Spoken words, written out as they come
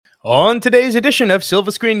On today's edition of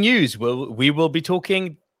Silver Screen News, we will be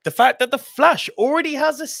talking the fact that The Flash already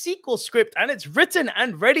has a sequel script and it's written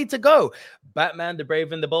and ready to go. Batman the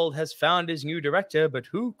Brave and the Bold has found his new director, but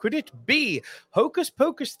who could it be? Hocus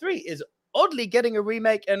Pocus 3 is oddly getting a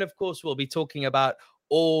remake, and of course, we'll be talking about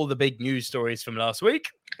all the big news stories from last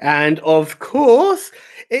week. And of course,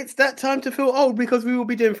 it's that time to feel old because we will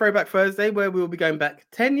be doing Throwback Thursday, where we will be going back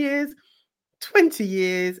 10 years, 20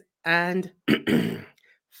 years, and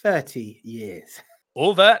 30 years.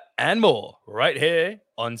 All that and more right here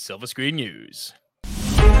on Silver Screen News.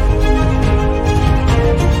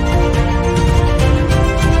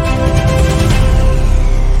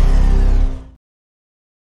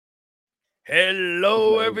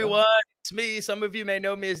 Hello, everyone. It's me. Some of you may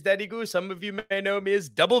know me as Daddy Goose. Some of you may know me as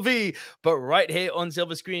Double V. But right here on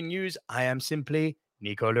Silver Screen News, I am simply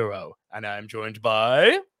Nico Leroux. And I am joined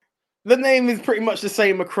by... The name is pretty much the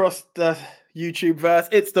same across the YouTube verse.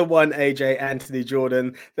 It's the one AJ Anthony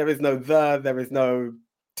Jordan. There is no there is no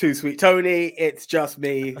Too Sweet Tony. It's just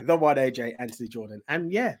me, the one AJ Anthony Jordan.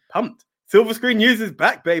 And yeah, pumped. Silver Screen News is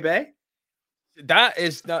back, baby. That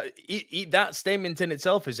is not that statement in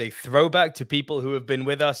itself is a throwback to people who have been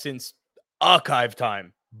with us since archive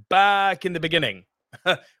time, back in the beginning,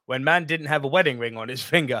 when man didn't have a wedding ring on his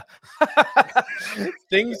finger.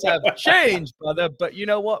 Things have changed, brother. But you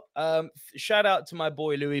know what? Shout out to my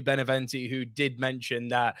boy Louis Beneventi, who did mention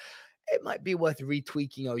that it might be worth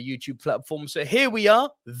retweaking our YouTube platform. So here we are,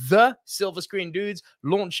 the Silver Screen Dudes,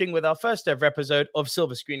 launching with our first ever episode of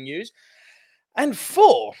Silver Screen News. And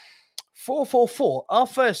 444, our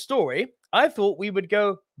first story, I thought we would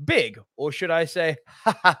go big, or should I say,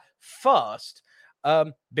 fast,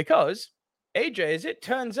 because, AJ, as it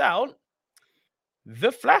turns out,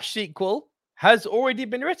 the Flash sequel has already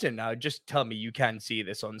been written. Now, just tell me you can see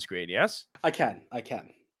this on screen, yes? I can.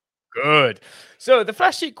 Good. So the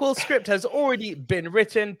Flash sequel script has already been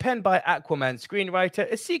written, penned by Aquaman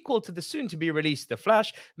screenwriter. A sequel to the soon-to-be-released The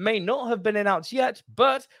Flash may not have been announced yet,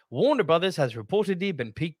 but Warner Brothers has reportedly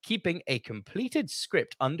been keeping a completed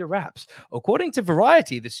script under wraps. According to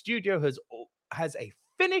Variety, the studio has a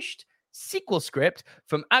finished sequel script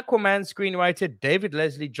from Aquaman screenwriter David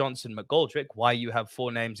Leslie Johnson McGoldrick. Why you have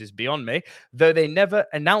four names is beyond me, though they never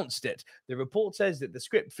announced it. The report says that the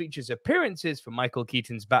script features appearances from Michael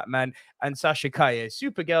Keaton's Batman and Sasha Calle's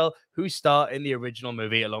Supergirl, who star in the original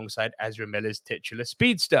movie alongside Ezra Miller's titular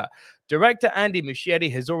speedster. Director Andy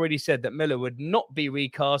Muschietti has already said that Miller would not be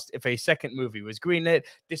recast if a second movie was greenlit,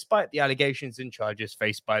 despite the allegations and charges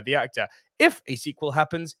faced by the actor. If a sequel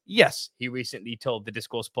happens, yes, he recently told the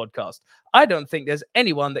Discourse podcast. I don't think there's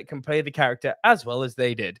anyone that can play the character as well as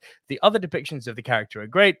they did. The other depictions of the character are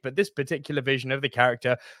great, but this particular vision of the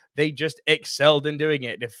character, they just excelled in doing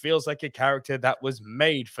it. It feels like a character that was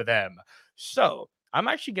made for them. So I'm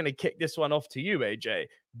actually going to kick this one off to you, AJ.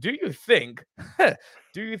 Do you think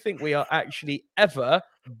we are actually ever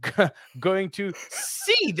going to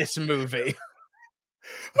see this movie?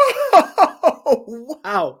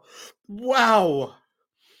 Wow.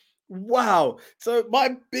 So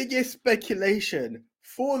my biggest speculation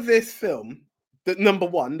for this film, the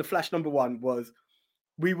Flash number one, was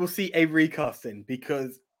we will see a recasting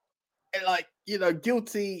because,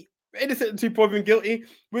 guilty, innocent until proven guilty.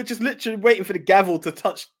 We're just literally waiting for the gavel to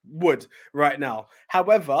touch wood right now.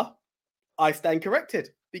 However, I stand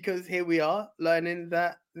corrected because here we are learning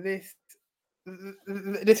that this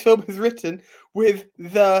film is written with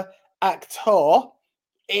the actor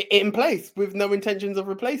in place with no intentions of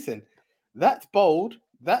replacing. That's bold.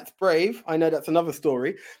 That's brave. I know that's another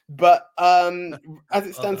story, but as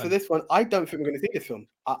it stands for this one, I don't think we're going to see this film.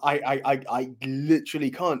 I literally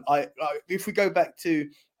can't. If we go back to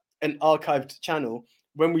an archived channel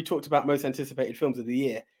when we talked about most anticipated films of the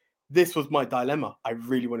year, this was my dilemma. I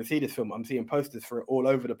really want to see this film. I'm seeing posters for it all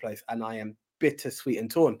over the place, and I am bittersweet and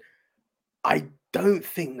torn. I don't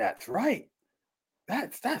think that's right.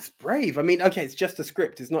 That's brave. I mean, okay, it's just a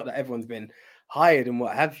script. It's not that everyone's been hired and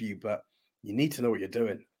what have you, but you need to know what you're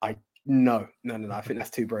doing. No. I think that's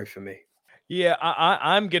too brave for me. Yeah,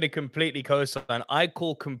 I'm going to completely co-sign. I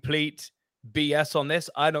call complete BS on this.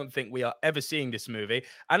 I don't think we are ever seeing this movie.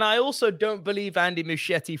 And I also don't believe Andy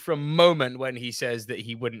Muschietti for a moment when he says that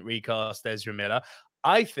he wouldn't recast Ezra Miller.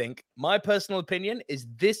 I think my personal opinion is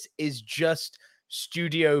this is just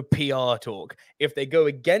studio PR talk. If they go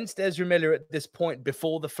against Ezra Miller at this point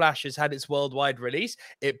before The Flash has had its worldwide release,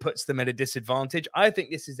 it puts them at a disadvantage. I think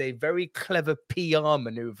this is a very clever PR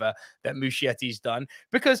maneuver that Muschietti's done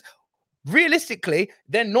because realistically,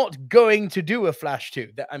 they're not going to do a Flash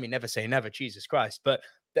 2. I mean, never say never, Jesus Christ. But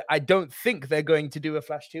I don't think they're going to do a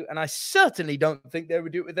Flash 2, and I certainly don't think they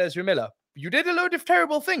would do it with Ezra Miller. You did a load of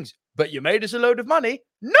terrible things, but you made us a load of money.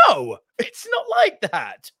 No, it's not like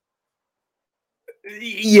that.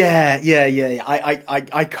 Yeah.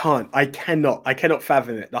 I cannot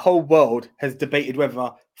fathom it. The whole world has debated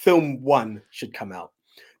whether film 1 should come out.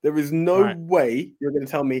 There is no way you're going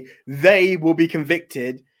to tell me they will be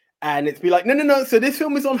convicted and it's be like, no. So this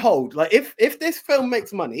film is on hold. Like, if this film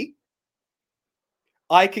makes money,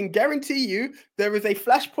 I can guarantee you there is a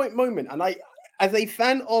flashpoint moment. And I, as a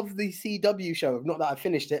fan of the CW show, not that I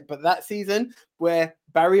finished it, but that season where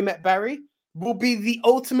Barry met Barry will be the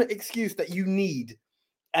ultimate excuse that you need.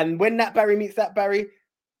 And when that Barry meets that Barry,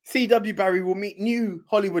 CW Barry will meet new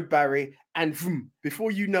Hollywood Barry, and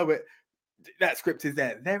before you know it, that script is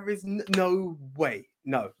there. There is no way.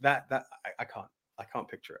 No, that I can't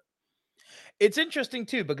picture it. It's interesting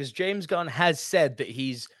too, because James Gunn has said that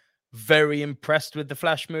he's very impressed with the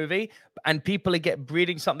Flash movie, and people are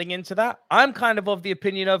breeding something into that. I'm kind of the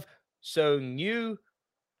opinion of, so new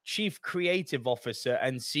chief creative officer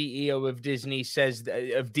and CEO of Disney says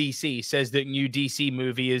of DC says that new DC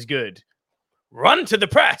movie is good. Run to the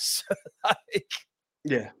press.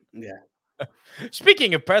 Yeah.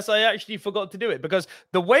 Speaking of press, I actually forgot to do it, because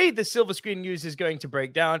the way the Silver Screen News is going to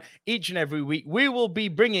break down each and every week, we will be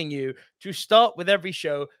bringing you, to start with every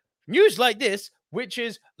show, news like this, which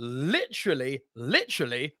is literally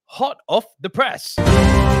hot off the press.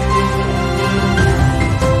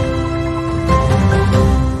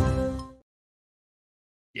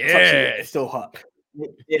 Yeah, it's still hot.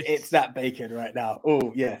 It's that bacon right now.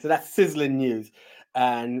 Oh yeah, so that's sizzling news.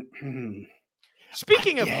 And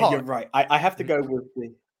speaking of hot, you're right. I have to go with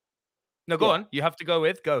the. No, go on. You have to go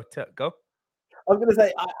with go. I was going to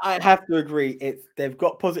say I have to agree. They've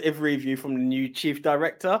got positive review from the new chief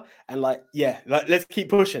director, and let's keep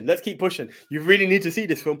pushing. Let's keep pushing. You really need to see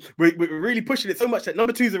this film. We're really pushing it so much that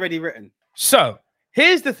number 2 is already written. So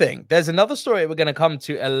here's the thing. There's another story we're going to come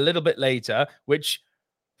to a little bit later, which,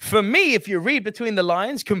 for me, if you read between the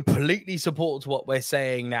lines, completely supports what we're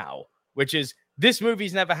saying now, which is this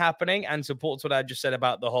movie's never happening, and supports what I just said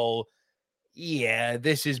about the whole,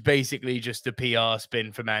 this is basically just a PR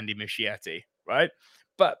spin from Andy Muschietti, right?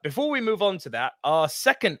 But before we move on to that, our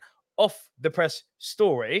second off the press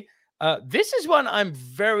story, this is one I'm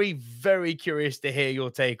very, very curious to hear your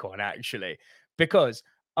take on, actually, because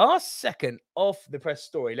our second off the press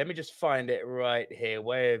story, let me just find it right here.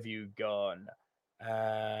 Where have you gone?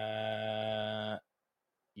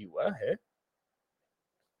 You were here.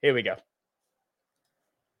 Here we go.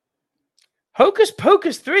 Hocus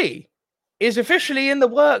Pocus 3 is officially in the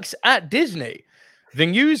works at Disney. The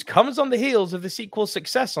news comes on the heels of the sequel's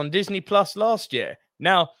success on Disney Plus last year.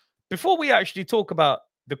 Now, before we actually talk about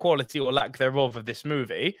the quality or lack thereof of this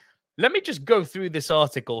movie, let me just go through this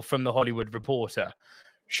article from The Hollywood Reporter.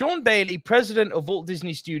 Sean Bailey, president of Walt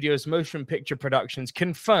Disney Studios Motion Picture Productions,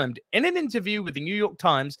 confirmed in an interview with the New York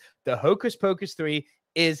Times that Hocus Pocus 3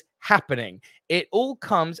 is happening. It all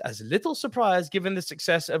comes as little surprise given the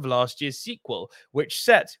success of last year's sequel, which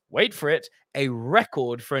set, wait for it, a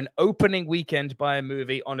record for an opening weekend by a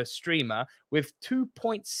movie on a streamer with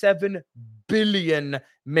 2.7 billion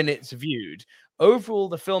minutes viewed. Overall,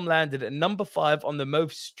 the film landed at number 5 on the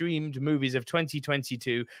most streamed movies of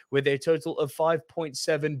 2022 with a total of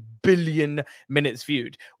 5.7 billion minutes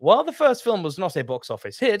viewed. While the first film was not a box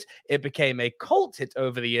office hit, it became a cult hit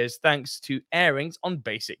over the years thanks to airings on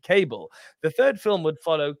basic cable. The third film would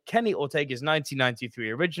follow Kenny Ortega's 1993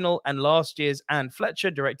 original and last year's Anne Fletcher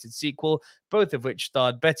directed sequel, both of which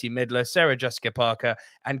starred Bette Midler, Sarah Jessica Parker,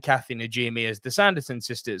 and Kathy Najimy as the Sanderson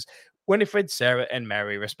sisters, Winifred, Sarah, and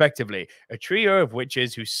Mary, respectively, a trio of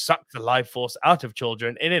witches who suck the life force out of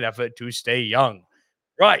children in an effort to stay young.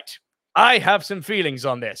 Right. I have some feelings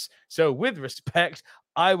on this. So, with respect,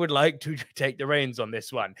 I would like to take the reins on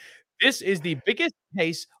this one. This is the biggest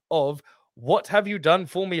case of what have you done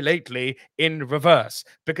for me lately in reverse?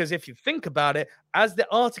 Because if you think about it, as the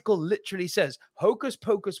article literally says, Hocus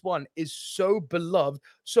Pocus 1 is so beloved.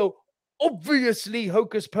 So obviously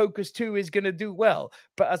Hocus Pocus 2 is going to do well.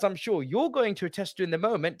 But as I'm sure you're going to attest to in the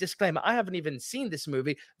moment, disclaimer, I haven't even seen this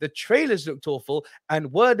movie. The trailers looked awful,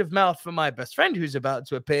 and word of mouth from my best friend who's about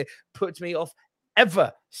to appear puts me off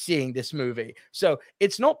ever seeing this movie. So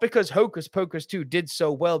it's not because Hocus Pocus 2 did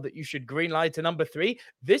so well that you should greenlight to number 3.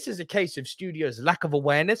 This is a case of studios' lack of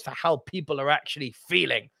awareness for how people are actually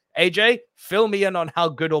feeling. AJ, fill me in on how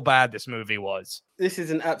good or bad this movie was. This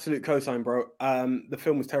is an absolute cosign, bro. The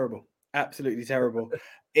film was terrible. Absolutely terrible.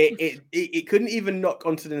 It couldn't even knock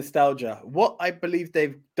onto the nostalgia. What I believe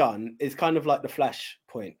they've done is kind of like the Flash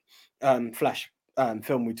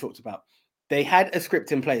film we talked about. they had a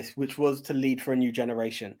script in place which was to lead for a new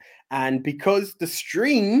generation, and because the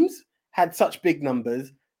streams had such big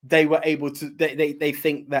numbers, they were able to they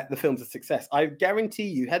think that the film's a success. I guarantee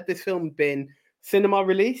you, had this film been cinema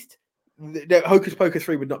released, the Hocus Pocus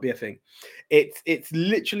 3 would not be a thing. It's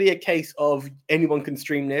literally a case of anyone can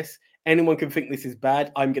stream this, anyone can think this is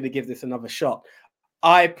bad, I'm going to give this another shot.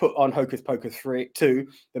 I put on Hocus Pocus 2.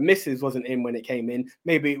 The missus wasn't in when it came in.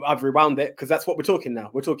 Maybe I've rewound it because that's what we're talking now.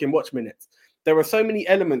 We're talking watch minutes. There are so many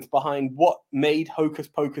elements behind what made Hocus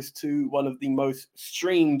Pocus 2 one of the most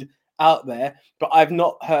streamed out there, but I've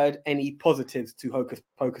not heard any positives to Hocus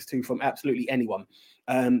Pocus 2 from absolutely anyone.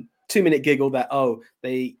 2-minute giggle that, oh,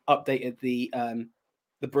 they updated the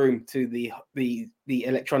broom to the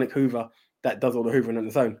electronic Hoover that does all the hoovering on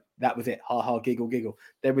its own. That was it. Ha ha, giggle, giggle.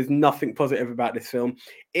 There was nothing positive about this film.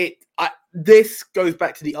 This goes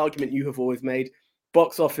back to the argument you have always made.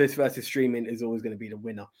 Box office versus streaming is always going to be the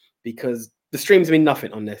winner, because the streams mean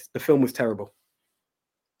nothing on this. The film was terrible.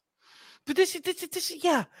 But this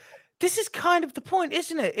is kind of the point,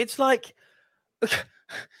 isn't it? It's like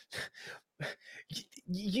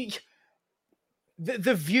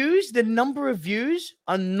the views, the number of views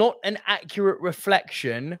are not an accurate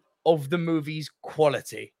reflection of the movie's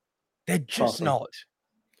quality. They're just not.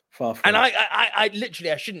 Far from. And I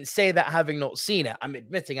literally, I shouldn't say that having not seen it. I'm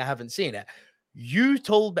admitting I haven't seen it. You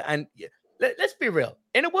told me, and let's be real.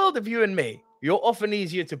 In a world of you and me, you're often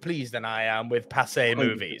easier to please than I am with passé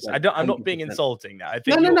movies. I'm not being insulting now. I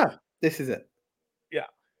think no. This is it. Yeah.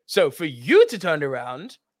 So for you to turn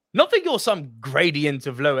around, not that you're some gradient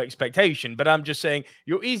of low expectation, but I'm just saying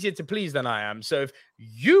you're easier to please than I am. So if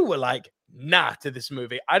you were like, nah, to this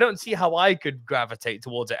movie, I don't see how I could gravitate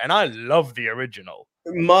towards it. And I love the original.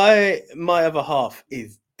 My other half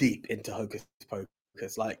is deep into Hocus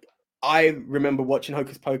Pocus. Like, I remember watching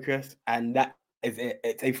Hocus Pocus, and that is it.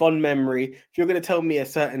 It's a fond memory. If you're going to tell me a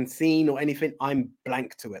certain scene or anything, I'm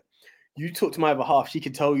blank to it. You talk to my other half, she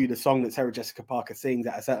could tell you the song that Sarah Jessica Parker sings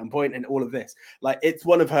at a certain point and all of this. Like, it's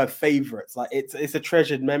one of her favorites. Like, it's a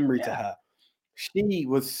treasured memory to her. She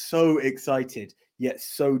was so excited, yet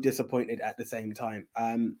so disappointed at the same time.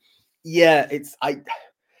 I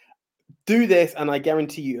do this, and I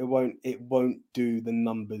guarantee you it won't do the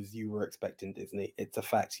numbers you were expecting, Disney. It's a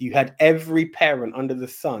fact. You had every parent under the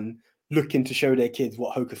sun looking to show their kids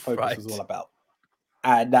what Hocus Pocus was all about.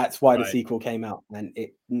 And that's why the sequel came out. And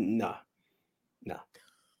no.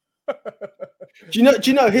 Do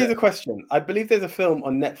you know, here's a question. I believe there's a film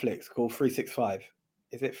on Netflix called 365.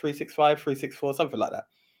 Is it 365, 364, something like that?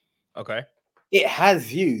 Okay. It has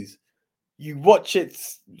views. You watch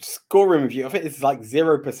its scoring review. I think it's like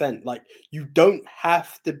 0%. Like, you don't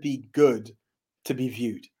have to be good to be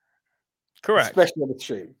viewed. Correct. Especially on the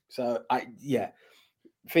stream. So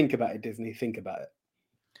think about it, Disney. Think about it.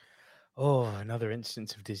 Oh, another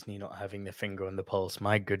instance of Disney not having their finger on the pulse.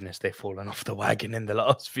 My goodness, they've fallen off the wagon in the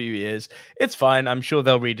last few years. It's fine. I'm sure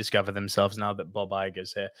they'll rediscover themselves now that Bob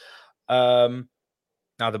Iger's here.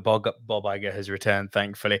 Now that Bob Iger has returned,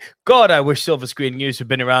 thankfully. God, I wish Silver Screen News had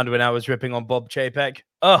been around when I was ripping on Bob Chapek.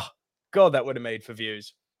 Oh, God, that would have made for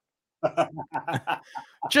views.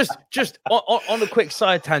 just on a quick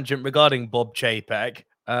side tangent regarding Bob Chapek.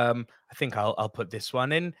 I think I'll put this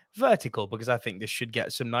one in vertical because I think this should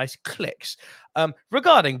get some nice clicks.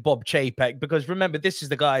 Regarding Bob Chapek, because remember, this is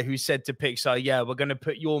the guy who said to Pixar, yeah, we're going to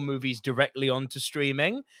put your movies directly onto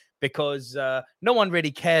streaming because no one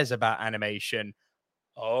really cares about animation.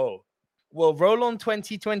 Oh, well, roll on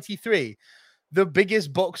 2023. The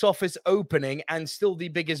biggest box office opening and still the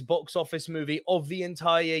biggest box office movie of the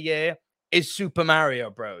entire year is Super Mario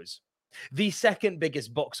Bros. The second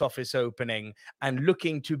biggest box office opening and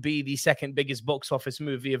looking to be the second biggest box office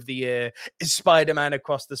movie of the year is Spider-Man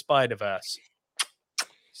Across the Spider-Verse.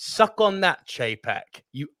 Suck on that, Chapek,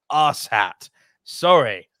 you asshat.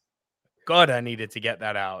 Sorry. God, I needed to get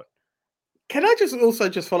that out. Can I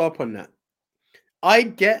just follow up on that? I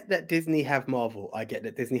get that Disney have Marvel. I get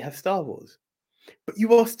that Disney have Star Wars. But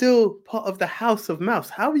you are still part of the House of Mouse.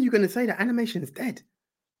 How are you going to say that animation is dead?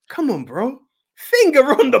 Come on, bro.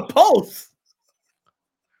 Finger on the pulse.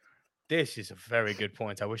 This is a very good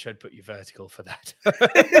point. I wish I'd put you vertical for that.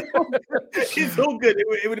 It's all good.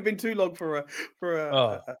 It would have been too long for a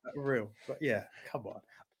reel. But yeah, come on.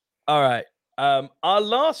 All right. Our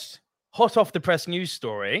last hot off the press news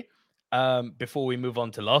story, before we move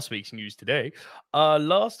on to last week's news today, our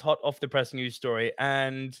last hot off the press news story,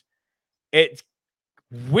 and it's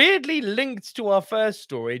weirdly linked to our first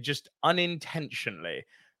story, just unintentionally.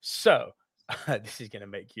 So, this is going to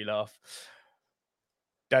make you laugh.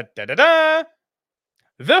 Da, da, da, da.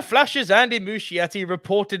 The Flash's Andy Muschietti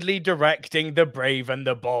reportedly directing The Brave and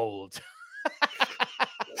the Bold.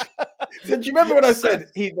 So do you remember when I So-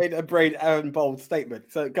 said he made a brave and bold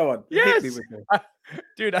statement? So go on, hit me Yes. with it.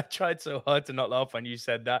 Dude, I tried so hard to not laugh when you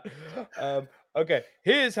said that. Okay,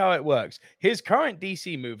 here's how it works. His current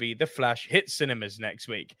DC movie, The Flash, hits cinemas next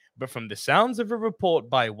week. But from the sounds of a report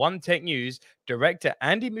by One Tech News, director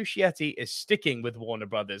Andy Muschietti is sticking with Warner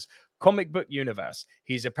Brothers' comic book universe.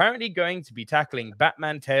 He's apparently going to be tackling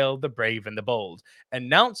Batman Tale, The Brave and the Bold.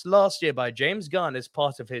 Announced last year by James Gunn as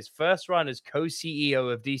part of his first run as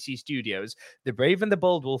co-CEO of DC Studios, The Brave and the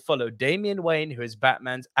Bold will follow Damian Wayne, who is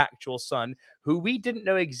Batman's actual son, who we didn't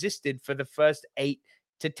know existed for the first 8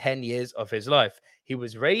 to 10 years of his life. He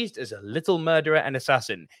was raised as a little murderer and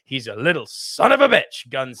assassin. He's a little son of a bitch,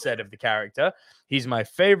 Gunn said of the character. He's my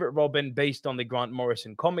favorite Robin based on the Grant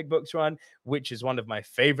Morrison comic books run, which is one of my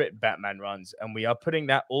favorite Batman runs. And we are putting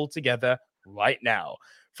that all together right now.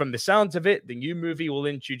 From the sounds of it, the new movie will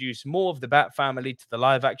introduce more of the Bat family to the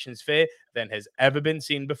live action sphere than has ever been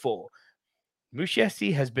seen before.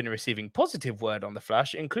 Muschietti has been receiving positive word on The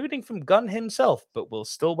Flash, including from Gunn himself, but we'll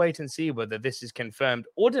still wait and see whether this is confirmed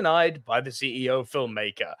or denied by the CEO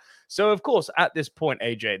filmmaker. So, of course, at this point,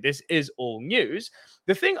 AJ, this is all news.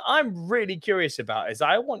 The thing I'm really curious about is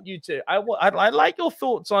I want you to, I'd like your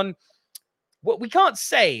thoughts on what we can't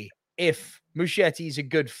say if Muschietti is a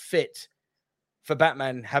good fit for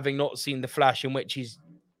Batman, having not seen The Flash, in which he's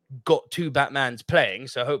got two Batmans playing,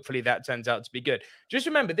 so hopefully that turns out to be good. Just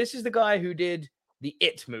remember, this is the guy who did the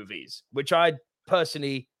It movies, which I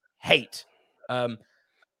personally hate. But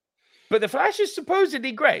The Flash is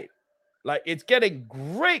supposedly great. Like, it's getting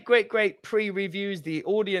great pre-reviews. The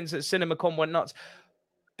audience at CinemaCon went nuts.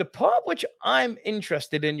 The part which I'm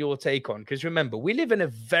interested in your take on, because remember, we live in a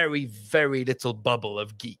very little bubble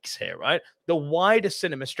of geeks here, right? The wider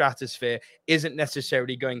cinema stratosphere isn't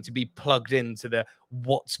necessarily going to be plugged into the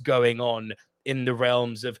what's going on in the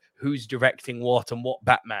realms of who's directing what and what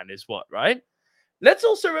Batman is what, right? Let's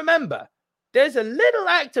also remember there's a little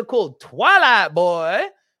actor called Twilight Boy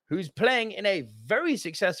who's playing in a very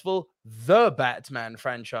successful The Batman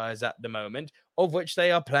franchise at the moment, of which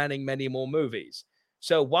they are planning many more movies.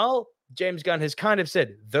 So while James Gunn has kind of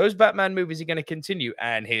said those Batman movies are going to continue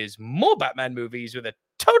and here's more Batman movies with a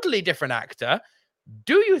totally different actor,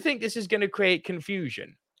 do you think this is going to create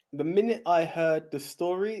confusion? The minute I heard the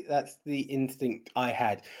story, that's the instinct I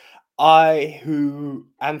had. I, who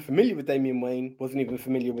am familiar with Damian Wayne, wasn't even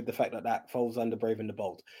familiar with the fact that that falls under Brave and the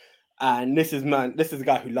Bold. And this is a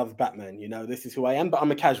guy who loves Batman. You know, this is who I am. But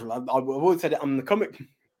I'm a casual. I've always said it. I'm the comic,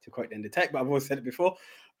 to quote the end of tech, but I've always said it before.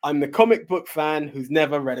 I'm the comic book fan who's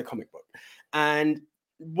never read a comic book. And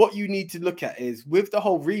what you need to look at is with the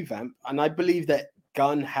whole revamp, and I believe that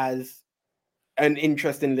Gunn has an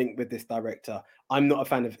interesting link with this director. I'm not a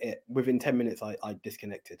fan of it. Within 10 minutes, I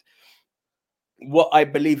disconnected. What I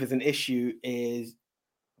believe is an issue is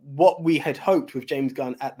what we had hoped with James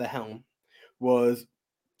Gunn at the helm was,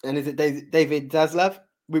 and is it David Zaslav?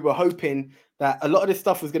 We were hoping that a lot of this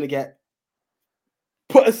stuff was going to get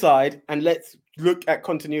put aside and let's look at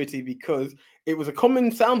continuity, because it was a common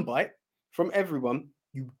soundbite from everyone.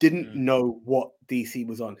 You didn't know what DC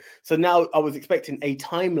was on. So now I was expecting a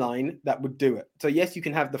timeline that would do it. So yes, you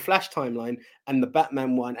can have the Flash timeline and the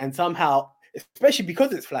Batman one, and somehow, especially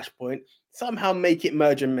because it's Flashpoint, somehow make it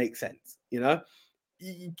merge and make sense. You know,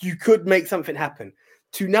 you could make something happen.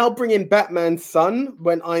 To now bring in Batman's son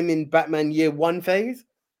when I'm in Batman Year One phase,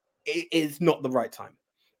 it is not the right time.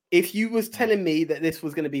 If you was telling me that this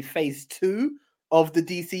was going to be phase 2 of the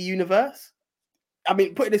DC universe, I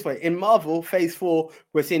mean, put it this way, in Marvel, phase 4,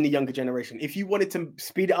 we're seeing the younger generation. If you wanted to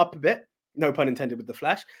speed it up a bit, no pun intended with the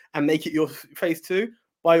Flash, and make it your phase 2,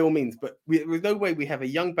 by all means. But there's no way we have a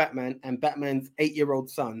young Batman and Batman's 8-year-old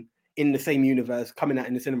son in the same universe coming out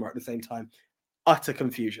in the cinema at the same time. Utter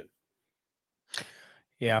confusion.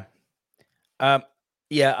 Yeah.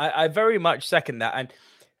 I very much second that.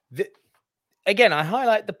 And again, I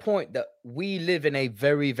highlight the point that we live in a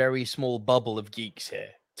very small bubble of geeks here.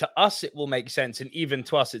 To us, it will make sense. And even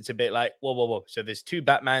to us, it's a bit like, whoa. So there's two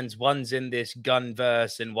Batmans. One's in this gun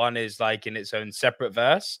verse and one is like in its own separate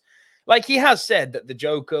verse. Like he has said that the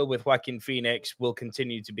Joker with Joaquin Phoenix will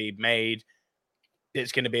continue to be made.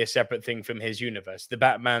 It's going to be a separate thing from his universe. The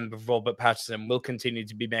Batman with Robert Pattinson will continue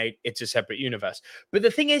to be made. It's a separate universe. But the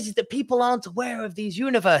thing is that people aren't aware of these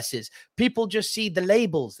universes. People just see the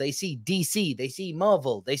labels. They see DC, they see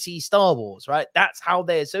Marvel, they see Star Wars, right? That's how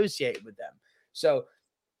they associate with them. So,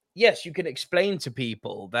 yes, you can explain to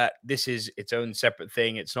people that this is its own separate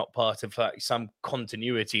thing. It's not part of like some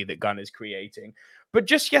continuity that Gunn is creating. But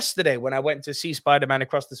just yesterday, when I went to see Spider-Man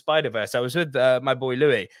Across the Spider-Verse, I was with my boy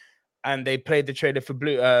Louis. and they played the trailer for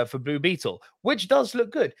Blue Beetle, which does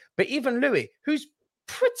look good. But even Louis, who's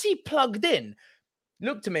pretty plugged in,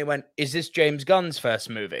 looked at me and went, "Is this James Gunn's first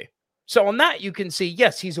movie?" So on that, you can see,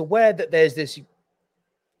 yes, he's aware that there's this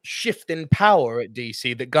shift in power at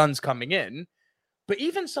DC, that Gunn's coming in. But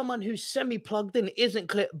even someone who's semi-plugged in isn't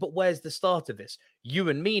clear, but where's the start of this? You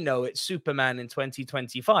and me know it's Superman in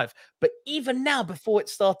 2025. But even now, before it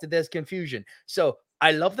started, there's confusion. So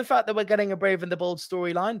I love the fact that we're getting a Brave and the Bold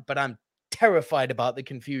storyline, but I'm terrified about the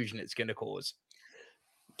confusion it's going to cause.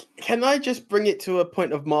 Can I just bring it to a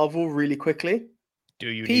point of Marvel really quickly? Do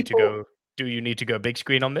you need to go big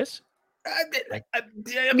screen on this? I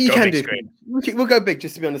mean, you Go can big do. screen. We'll go big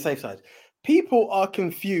just to be on the safe side. People are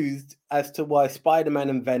confused as to why Spider-Man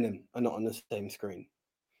and Venom are not on the same screen.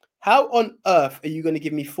 How on earth are you going to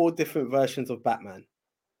give me 4 different versions of Batman?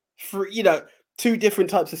 For 2 different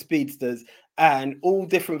types of speedsters and all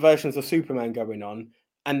different versions of Superman going on,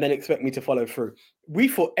 and then expect me to follow through? We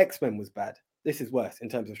thought X-Men was bad. This is worse in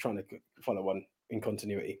terms of trying to follow one in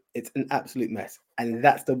continuity. It's an absolute mess, and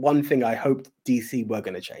that's the one thing I hoped DC were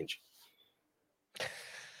going to change.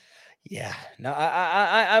 Yeah, no,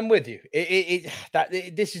 I'm with you.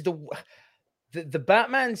 This is the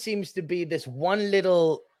Batman seems to be this one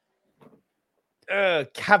little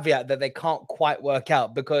caveat that they can't quite work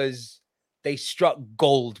out, because they struck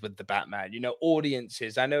gold with the Batman.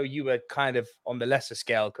 Audiences. I know you were kind of on the lesser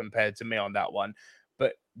scale compared to me on that one,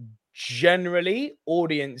 but generally,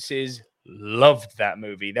 audiences loved that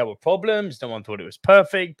movie. There were problems. No one thought it was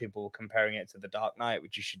perfect. People were comparing it to The Dark Knight,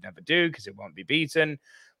 which you should never do because it won't be beaten.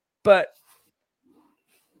 But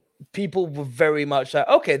people were very much like,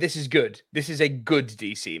 okay, this is good. This is a good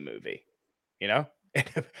DC movie, in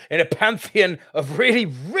a pantheon of really,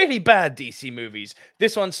 really bad DC movies.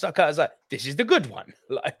 This one stuck out as like, this is the good one.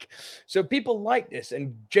 So people like this,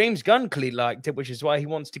 and James Gunn clearly liked it, which is why he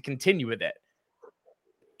wants to continue with it.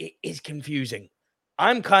 It is confusing.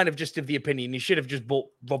 I'm kind of just of the opinion he should have just brought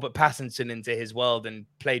Robert Pattinson into his world and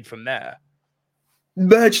played from there.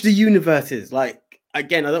 Merge the universes.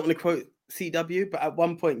 Again, I don't want to quote CW, but at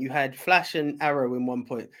one point you had Flash and Arrow in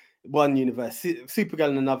one universe,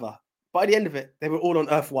 Supergirl in another. By the end of it, they were all on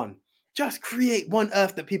Earth 1. Just create one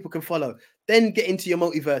Earth that people can follow. Then get into your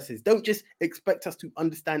multiverses. Don't just expect us to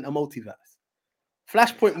understand a multiverse.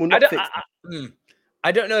 Flashpoint will not fix it.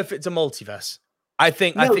 I don't know if it's a multiverse. I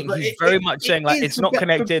think he's very much saying it's not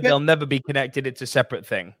connected. They'll never be connected. It's a separate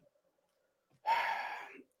thing.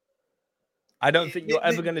 I don't think you're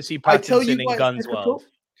ever going to see Pattinson in Gunn's world.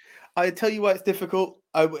 I tell you why it's difficult.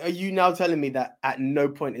 Are you now telling me that at no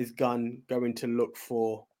point is Gunn going to look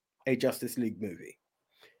for a Justice League movie?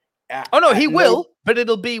 He will, but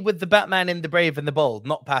it'll be with the Batman in The Brave and the Bold,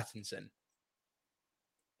 not Pattinson.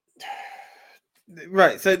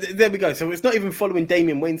 Right, so there we go. So it's not even following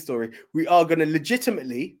Damian Wayne's story. We are going to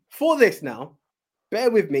legitimately, for this now,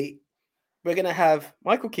 bear with me, we're going to have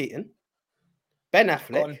Michael Keaton, Ben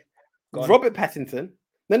Affleck, Robert Pattinson.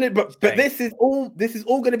 But this is all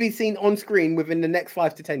going to be seen on screen within the next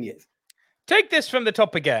 5 to 10 years. Take this from the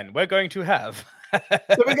top again. We're going to have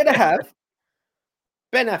so we're going to have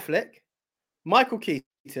Ben Affleck, Michael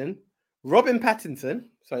Keaton, Robin Pattinson.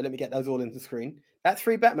 Sorry, let me get those all into the screen. That's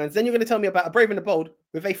 3 Batmans. Then you're going to tell me about a Brave and the Bold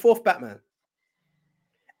with a 4th Batman.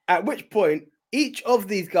 At which point, each of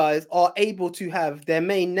these guys are able to have their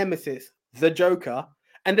main nemesis, the Joker,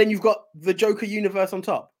 and then you've got the Joker universe on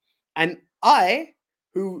top. And I,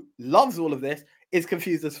 who loves all of this, is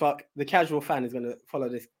confused as fuck. The casual fan is going to follow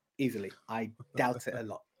this easily. I doubt it a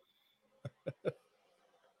lot.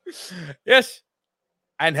 Yes.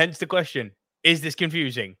 And hence the question, is this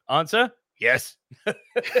confusing? Answer, yes.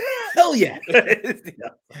 Hell yeah.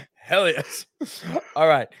 Hell yes. All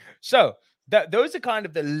right. So those are kind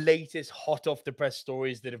of the latest hot off the press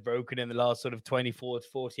stories that have broken in the last sort of 24 to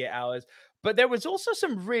 48 hours. But there was also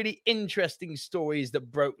some really interesting stories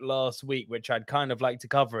that broke last week, which I'd kind of like to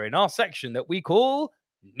cover in our section that we call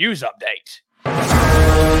News Update.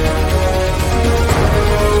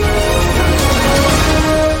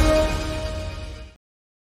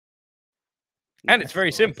 And it's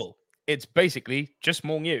very simple. It's basically just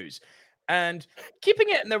more news. And keeping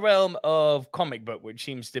it in the realm of comic book, which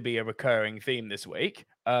seems to be a recurring theme this week,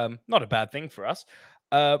 not a bad thing for us.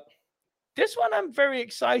 This one I'm very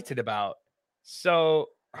excited about. So,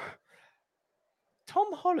 Tom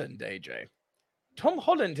Holland, AJ. Tom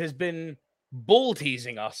Holland has been ball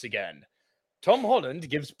teasing us again. Tom Holland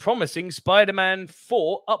gives promising Spider-Man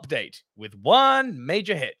 4 update with one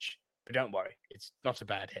major hitch. But don't worry, it's not a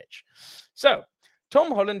bad hitch. So,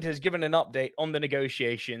 Tom Holland has given an update on the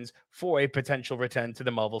negotiations for a potential return to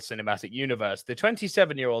the Marvel Cinematic Universe. The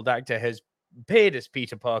 27-year-old actor has appeared as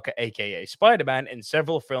Peter Parker, aka Spider-Man, in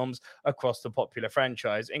several films across the popular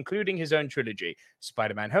franchise, including his own trilogy,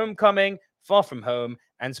 Spider-Man Homecoming, Far From Home,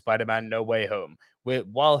 and Spider-Man No Way Home.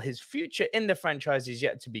 While his future in the franchise is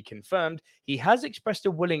yet to be confirmed, he has expressed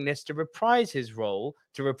a willingness to reprise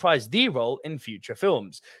the role in future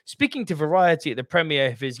films. Speaking to Variety at the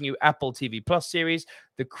premiere of his new Apple TV Plus series,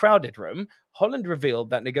 The Crowded Room, Holland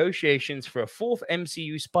revealed that negotiations for a fourth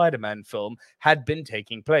MCU Spider-Man film had been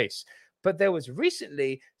taking place. But were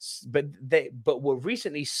recently scuppered,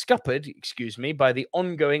 by the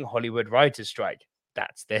ongoing Hollywood writers' strike.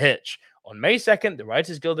 That's the hitch. On May 2nd, the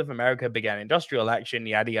Writers Guild of America began industrial action,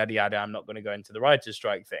 yada, yada, yada. I'm not going to go into the writers'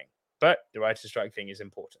 strike thing, but the writers' strike thing is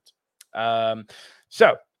important.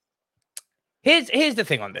 So here's the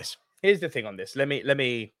thing on this. Let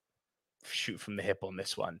me shoot from the hip on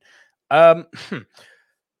this one. I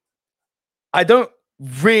don't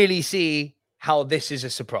really see how this is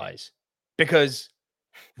a surprise, because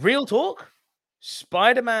real talk,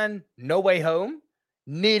 Spider-Man No Way Home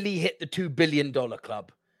nearly hit the $2 billion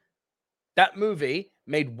club. That movie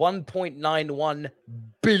made 1.91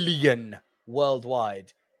 billion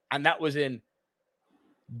worldwide, and that was in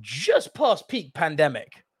just past peak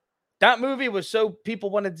pandemic. That movie was so people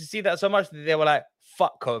wanted to see that so much that they were like,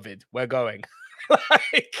 fuck COVID, we're going.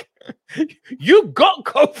 Like, you got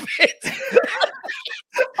COVID.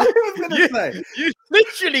 I was gonna say, you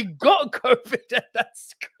literally got COVID at that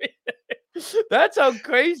screen. That's how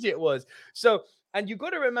crazy it was. So, and you got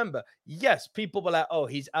to remember, yes, people were like, "Oh,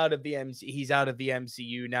 he's out of the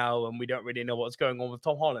MCU now, and we don't really know what's going on with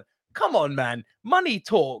Tom Holland." Come on, man, money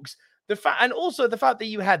talks. And also the fact that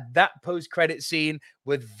you had that post-credit scene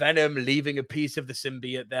with Venom leaving a piece of the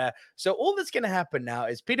symbiote there. So all that's going to happen now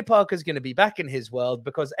is Peter Parker's going to be back in his world,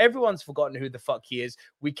 because everyone's forgotten who the fuck he is.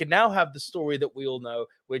 We can now have the story that we all know,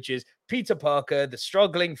 which is Peter Parker, the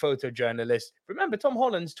struggling photojournalist. Remember, Tom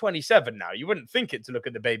Holland's 27 now. You wouldn't think it to look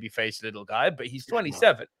at the baby-faced little guy, but he's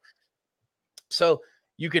 27. So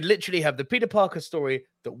you could literally have the Peter Parker story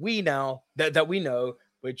that we know,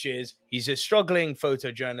 which is he's a struggling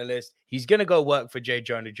photojournalist. He's going to go work for J.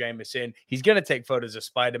 Jonah Jameson. He's going to take photos of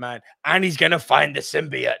Spider-Man, and he's going to find the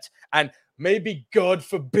symbiote. And maybe, God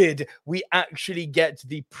forbid, we actually get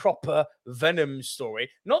the proper Venom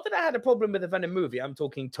story. Not that I had a problem with the Venom movie. I'm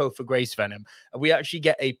talking Topher Grace Venom. We actually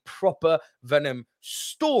get a proper Venom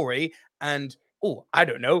story. And, I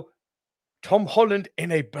don't know, Tom Holland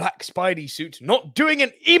in a black Spidey suit, not doing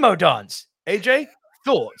an emo dance. AJ,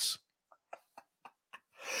 thoughts?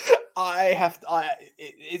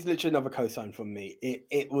 It's literally another cosign from me.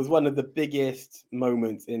 It was one of the biggest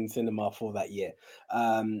moments in cinema for that year.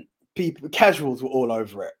 Casuals were all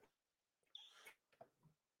over it.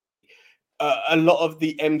 A lot of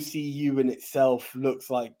the MCU in itself looks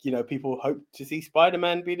like, people hope to see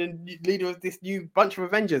Spider-Man be the leader of this new bunch of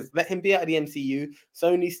Avengers. Let him be out of the MCU.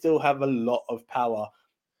 Sony still have a lot of power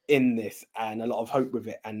in this and a lot of hope with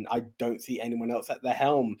it, and I don't see anyone else at the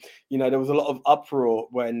helm. There was a lot of uproar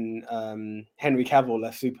when Henry Cavill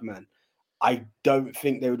left Superman. I don't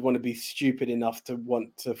think they would want to be stupid enough to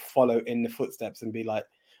want to follow in the footsteps and be like,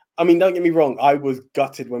 I mean, don't get me wrong, I was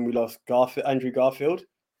gutted when we lost Andrew Garfield.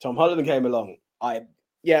 Tom Holland came along. I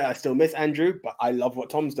still miss Andrew, but I love what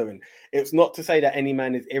Tom's doing. It's not to say that any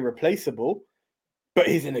man is irreplaceable, but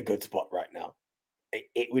he's in a good spot right now.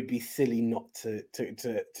 It would be silly not to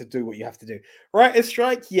do what you have to do. Writer's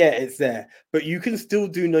strike, yeah, it's there, but you can still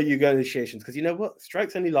do no negotiations, because you know what?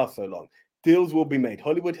 Strikes only last so long. Deals will be made.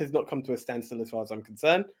 Hollywood has not come to a standstill as far as I'm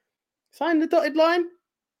concerned. Sign the dotted line.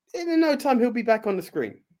 In no time, he'll be back on the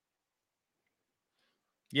screen.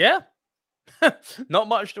 Yeah. Not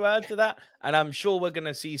much to add to that. And I'm sure we're going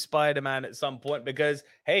to see Spider-Man at some point, because,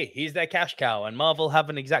 hey, he's their cash cow, and Marvel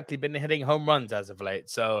haven't exactly been hitting home runs as of late.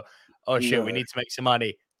 So, shit, we need to make some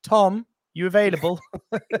money. Tom, you available?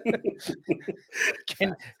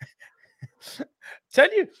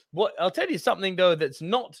 I'll tell you something, though, that's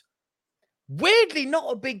weirdly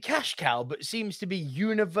not a big cash cow, but seems to be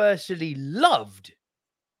universally loved,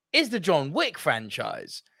 is the John Wick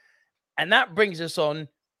franchise. And that brings us on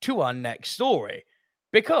to our next story,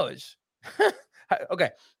 because okay,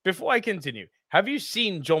 before I continue, have you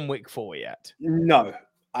seen John Wick 4 yet? No,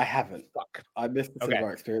 I haven't. Fuck. I missed the cinema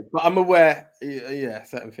experience, but I'm aware. Yeah,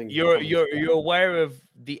 certain things. You're aware of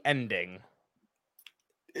the ending.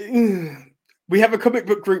 We have a comic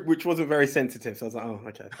book group which wasn't very sensitive, so I was like, oh,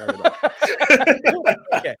 okay, fair enough.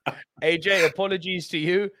 Okay, AJ, apologies to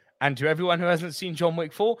you and to everyone who hasn't seen John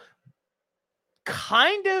Wick 4.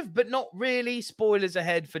 Kind of, but not really. Spoilers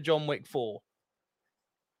ahead for John Wick 4.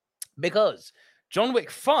 Because John Wick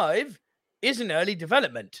 5 is in early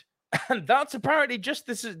development. And that's apparently just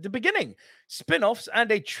this is the beginning. Spin-offs and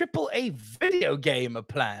a AAA video game are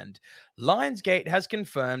planned. Lionsgate has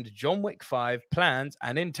confirmed John Wick 5 plans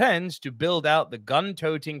and intends to build out the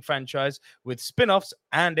gun-toting franchise with spin-offs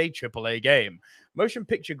and a AAA game. Motion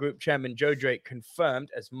Picture Group chairman Joe Drake confirmed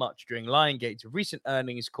as much during Liongate's recent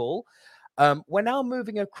earnings call. We're now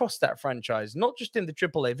moving across that franchise, not just in the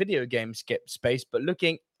AAA video game skip space, but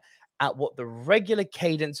looking at what the regular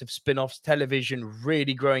cadence of spin-offs television,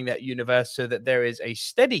 really growing that universe so that there is a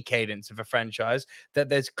steady cadence of a franchise, that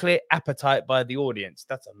there's clear appetite by the audience.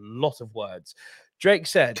 That's a lot of words. Drake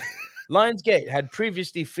said Lionsgate had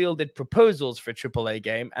previously fielded proposals for a AAA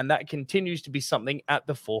game, and that continues to be something at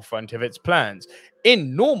the forefront of its plans.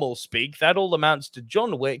 In normal speak, that all amounts to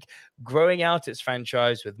John Wick growing out its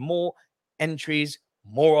franchise with more entries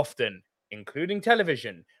more often, including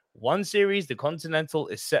television. One series, The Continental,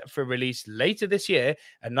 is set for release later this year.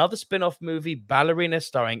 Another spin off movie, Ballerina,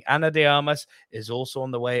 starring Ana de Armas, is also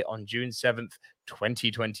on the way on June 7th,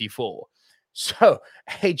 2024. So,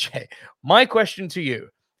 AJ, my question to you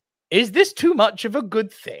is this too much of a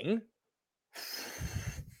good thing?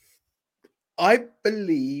 I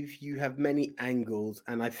believe you have many angles,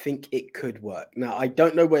 and I think it could work. Now, I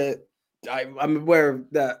don't know where. I'm aware of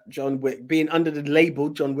that John Wick being under the label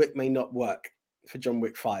John Wick may not work for John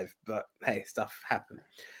Wick 5, but hey, stuff happens.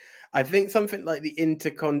 I think something like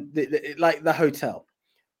the like the hotel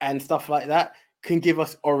and stuff like that can give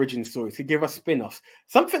us origin stories, can give us spin-offs.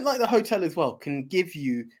 Something like the hotel as well can give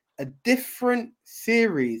you a different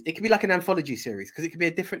series. It could be like an anthology series because it could be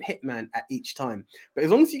a different hitman at each time. But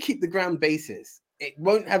as long as you keep the ground basis, it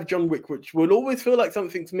won't have John Wick, which will always feel like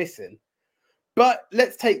something's missing. But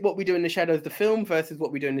let's take What We Do in the Shadows, the film, versus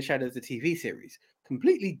What We Do in the Shadows, the TV series.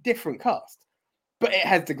 Completely different cast, but it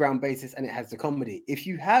has the ground basis and it has the comedy. If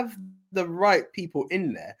you have the right people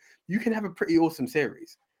in there, you can have a pretty awesome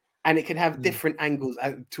series, and it can have different angles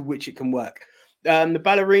to which it can work. The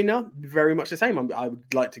Ballerina, very much the same. I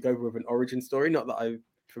would like to go with an origin story. Not that I'm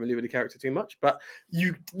familiar with the character too much, but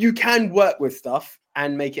you can work with stuff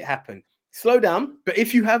and make it happen. Slow down, but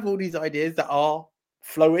if you have all these ideas that are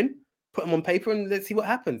flowing, put them on paper and let's see what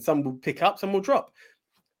happens. Some will pick up, some will drop.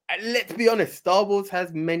 And let's be honest, Star Wars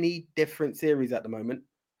has many different series at the moment.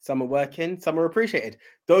 Some are working, some are appreciated.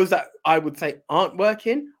 Those that I would say aren't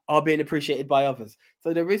working are being appreciated by others.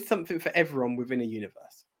 So there is something for everyone within a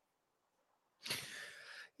universe.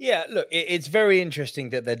 Yeah, look, it's very interesting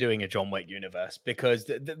that they're doing a John Wick universe because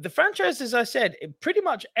the franchise, as I said, pretty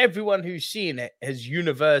much everyone who's seen it has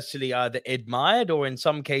universally either admired or, in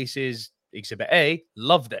some cases, Exhibit A,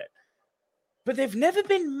 loved it. But they've never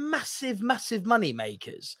been massive money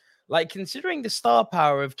makers. Like, considering the star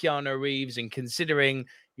power of Keanu Reeves and considering,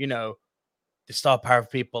 the star power of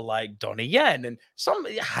people like Donnie Yen and some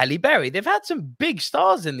Halle Berry, they've had some big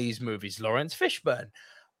stars in these movies, Lawrence Fishburne.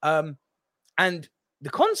 And the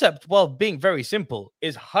concept, while being very simple,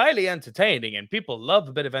 is highly entertaining and people love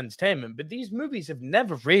a bit of entertainment. But these movies have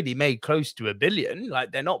never really made close to $1 billion.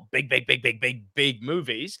 Like, they're not big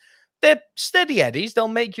movies. They're steady eddies. They'll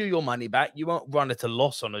make you your money back. You won't run at a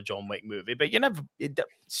loss on a John Wick movie, but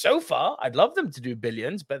so far, I'd love them to do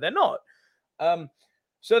billions, but they're not.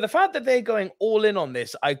 So the fact that they're going all in on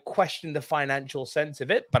this, I question the financial sense of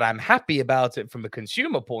it, but I'm happy about it from a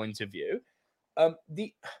consumer point of view.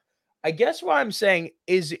 I guess what I'm saying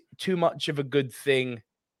is too much of a good thing,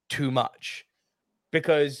 too much.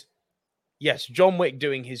 Because, yes, John Wick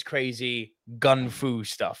doing his crazy gun fu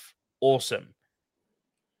stuff. Awesome.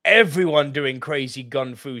 Everyone doing crazy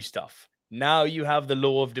gun fu stuff. Now you have the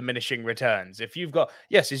law of diminishing returns. If you've got,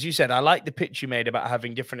 yes, as you said, I like the pitch you made about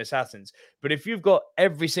having different assassins. But if you've got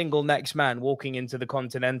every single next man walking into the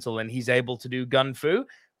Continental and he's able to do gun fu,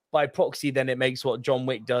 by proxy, then it makes what John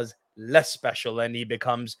Wick does less special and he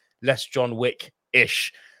becomes less John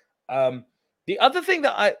Wick-ish. The other thing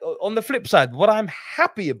that on the flip side, what I'm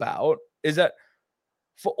happy about is that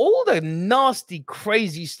for all the nasty,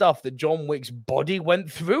 crazy stuff that John Wick's body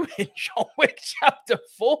went through in John Wick Chapter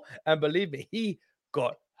 4, and believe me, he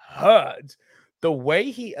got hurt. The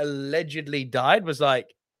way he allegedly died was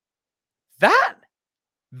like, that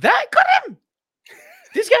got him.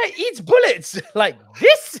 This guy eats bullets like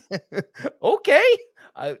this. Okay.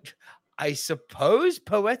 I suppose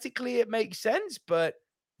poetically it makes sense, but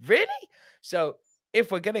really? So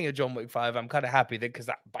if we're getting a John Wick 5, I'm kind of happy that because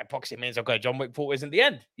that by proxy means, okay, John Wick 4 isn't the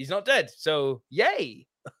end. He's not dead. So yay.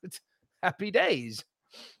 Happy days.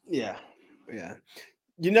 Yeah.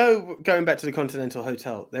 Going back to the Continental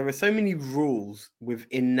Hotel, there are so many rules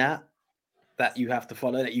within that you have to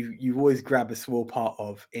follow that you always grab a small part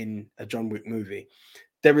of in a John Wick movie.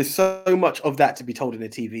 there is so much of that to be told in a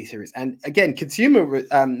TV series. And again, consumer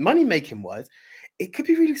money making wise, it could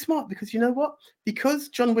be really smart because you know what? Because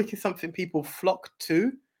John Wick is something people flock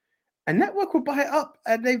to, a network will buy it up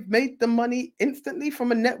and they've made the money instantly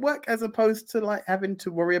from a network as opposed to like having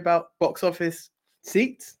to worry about box office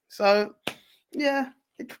seats. So yeah,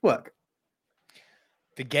 it could work.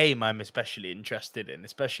 The game I'm especially interested in,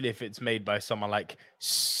 especially if it's made by someone like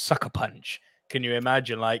Sucker Punch. Can you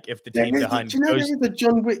imagine, like, if the team Do behind you know there Ghost? is a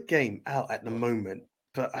John Wick game out at the moment,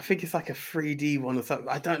 but I think it's like a 3D one or something.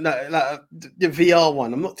 I don't know, like the VR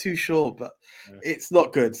one. I'm not too sure, but it's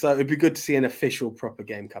not good. So it'd be good to see an official proper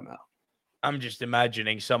game come out. I'm just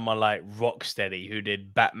imagining someone like Rocksteady who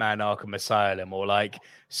did Batman Arkham Asylum, or like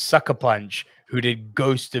Sucker Punch who did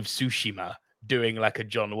Ghost of Tsushima doing like a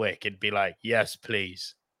John Wick. It'd be like, yes,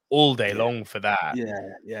 please, all day Yeah, long for that.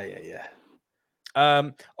 yeah.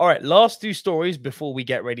 All right, last two stories before we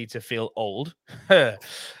get ready to feel old.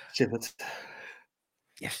 Shivered.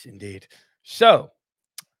 Yes, indeed. So,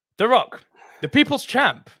 The Rock, the People's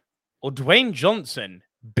Champ, or Dwayne Johnson,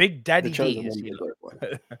 Big The Daddy chosen D, one, the great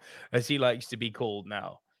one. as he likes to be called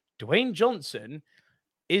now. Dwayne Johnson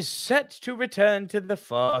is set to return to the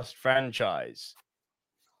Fast franchise.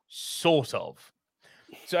 Sort of.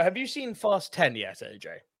 So, have you seen Fast 10 yet, AJ?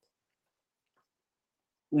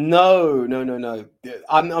 No.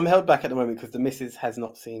 I'm held back at the moment because the missus has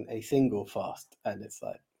not seen a single Fast, and it's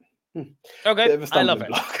like Okay, bit of a I love stumbling it.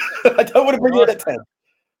 block. I don't want to bring you in at 10.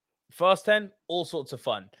 Fast 10, all sorts of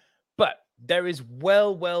fun. But there is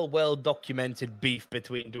well documented beef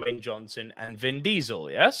between Dwayne Johnson and Vin Diesel,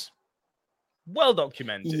 yes? Well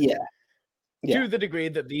documented. Yeah. To the degree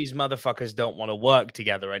that these motherfuckers don't want to work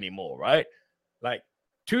together anymore, right? Like,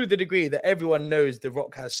 to the degree that everyone knows The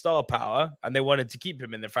Rock has star power and they wanted to keep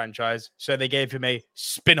him in the franchise, so they gave him a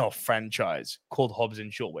spin-off franchise called Hobbs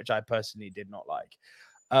and Shaw, which I personally did not like.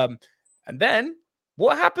 And then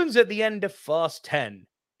what happens at the end of Fast 10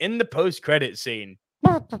 in the post-credit scene?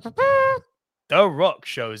 The Rock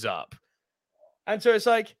shows up. And so it's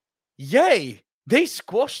like, yay, they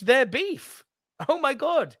squashed their beef. Oh my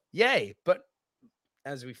God, yay. But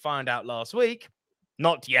as we found out last week,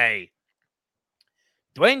 not yay.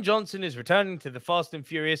 Dwayne Johnson is returning to the Fast and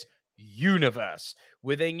Furious universe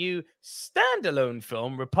with a new standalone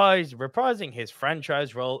film reprising his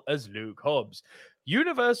franchise role as Luke Hobbs.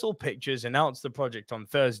 Universal Pictures announced the project on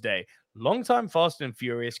Thursday. Longtime Fast and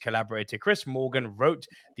Furious collaborator Chris Morgan wrote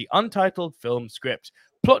the untitled film script.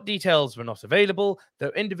 Plot details were not available,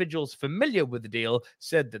 though individuals familiar with the deal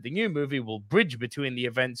said that the new movie will bridge between the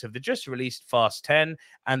events of the just released Fast 10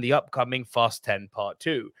 and the upcoming Fast 10 Part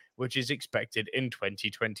 2, which is expected in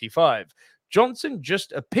 2025. Johnson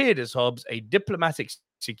just appeared as Hobbs, a diplomatic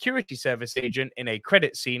security service agent, in a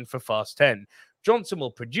credit scene for Fast 10. Johnson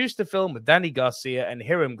will produce the film with Danny Garcia and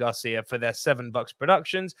Hiram Garcia for their $7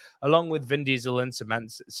 Productions, along with Vin Diesel and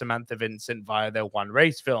Samantha Vincent via their One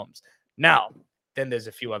Race films. Now, then there's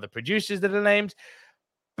a few other producers that are named.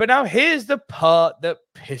 But now here's the part that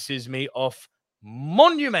pisses me off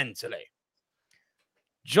monumentally.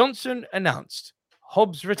 Johnson announced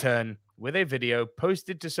Hobbs' return with a video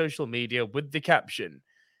posted to social media with the caption.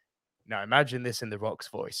 Now imagine this in The Rock's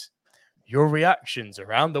voice. Your reactions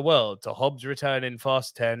around the world to Hobbs' return in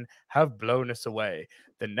Fast 10 have blown us away.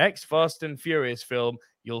 The next Fast and Furious film,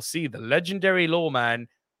 you'll see the legendary lawman,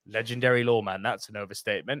 that's an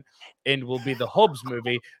overstatement, and will be the Hobbs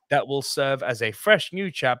movie that will serve as a fresh new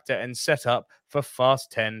chapter and set up for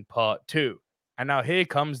Fast 10 Part 2. And now here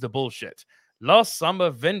comes the bullshit. Last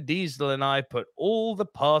summer, Vin Diesel and I put all the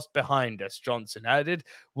past behind us, Johnson added.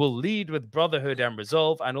 We'll lead with brotherhood and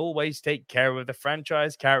resolve and always take care of the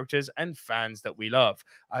franchise, characters, and fans that we love.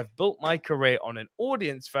 I've built my career on an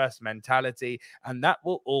audience-first mentality, and that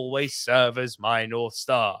will always serve as my North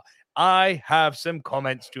Star. I have some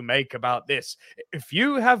comments to make about this. If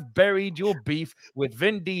you have buried your beef with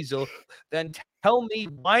Vin Diesel, then tell me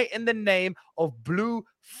why in the name of blue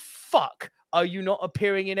fuck are you not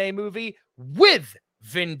appearing in a movie with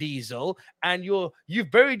Vin Diesel, and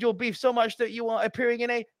you've buried your beef so much that you are appearing in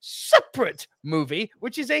a separate movie,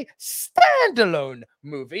 which is a standalone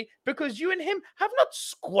movie, because you and him have not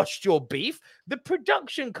squashed your beef. The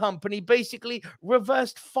production company basically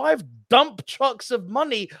reversed 5 dump trucks of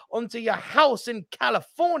money onto your house in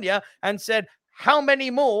California and said, how many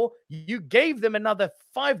more? You gave them another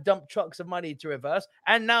 5 dump trucks of money to reverse,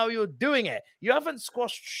 and now you're doing it. You haven't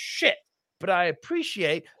squashed shit. But I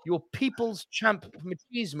appreciate your people's champ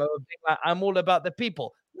machismo of being like, I'm all about the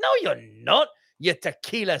people. No, you're not. You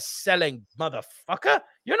tequila selling motherfucker.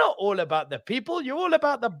 You're not all about the people. You're all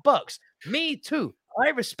about the bucks. Me too. I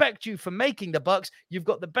respect you for making the bucks. You've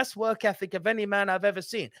got the best work ethic of any man I've ever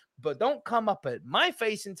seen. But don't come up at my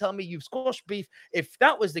face and tell me you've squashed beef. If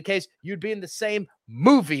that was the case, you'd be in the same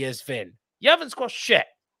movie as Finn. You haven't squashed shit.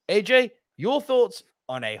 AJ, your thoughts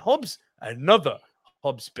on a Hobbs, another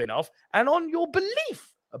Hobbs spin-off, and on your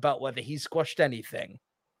belief about whether he's squashed anything.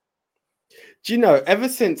 Do you know, ever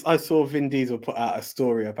since I saw Vin Diesel put out a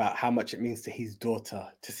story about how much it means to his daughter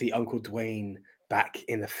to see Uncle Dwayne back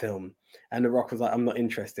in a film, and The Rock was like, I'm not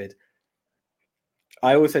interested.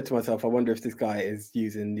 I always said to myself, I wonder if this guy is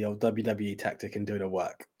using the old WWE tactic and doing a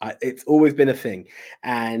work. It's always been a thing.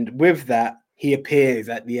 And with that, he appears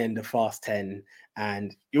at the end of Fast 10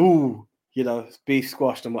 and, be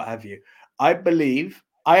squashed and what have you. I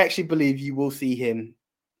actually believe you will see him,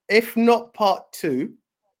 if not part 2,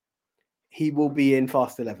 he will be in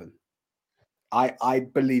Fast 11. I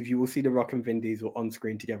believe you will see The Rock and Vin Diesel on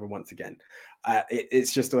screen together once again.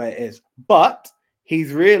 It's just the way it is. But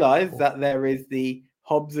he's realized that there is the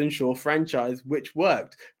Hobbs and Shaw franchise, which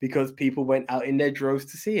worked because people went out in their droves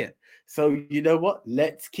to see it. So you know what?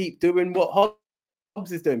 Let's keep doing what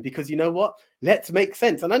Hobbs is doing, because you know what? Let's make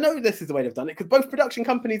sense. And I know this is the way they've done it because both production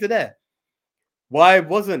companies are there. Why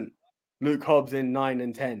wasn't Luke Hobbs in 9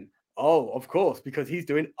 and 10? Oh, of course, because he's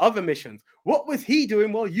doing other missions. What was he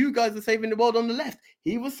doing while you guys are saving the world on the left?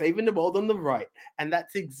 He was saving the world on the right. And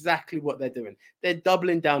that's exactly what they're doing. They're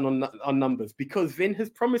doubling down on numbers because Vin has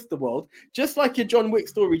promised the world, just like your John Wick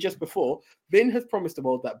story just before, Vin has promised the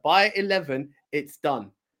world that by 11, it's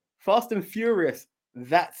done. Fast and Furious,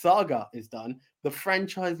 that saga is done. The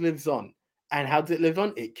franchise lives on. And how does it live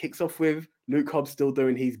on? It kicks off with Luke Hobbs still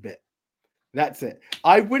doing his bit. That's it.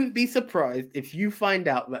 I wouldn't be surprised if you find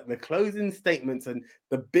out that the closing statements and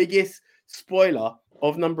the biggest spoiler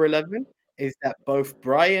of number 11 is that both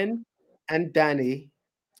Brian and Danny,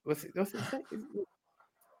 what's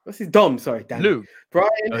his Dom? Sorry, Danny. Luke.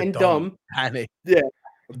 Brian and Dom. Danny. Yeah.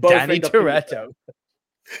 Both Danny Toretto.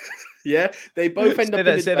 Yeah, they both end up in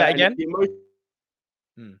the say that again.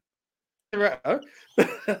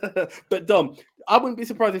 But Dom, I wouldn't be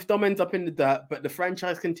surprised if Dom ends up in the dirt, but the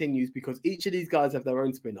franchise continues because each of these guys have their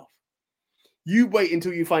own spin-off. You wait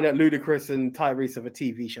until you find out Ludacris and Tyrese have a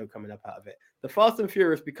TV show coming up out of it. The Fast and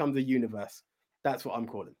Furious becomes a universe. That's what I'm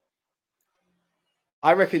calling.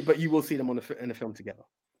 I reckon, but you will see them in a film together.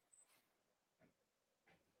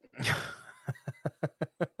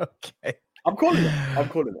 Okay. I'm calling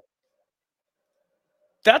it.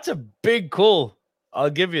 That's a big call. I'll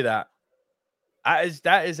give you that.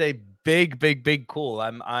 That is a big call.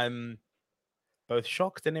 I'm both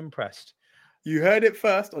shocked and impressed. You heard it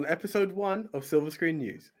first on episode 1 of Silver Screen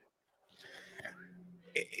News.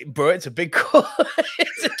 Bro, it's a big call.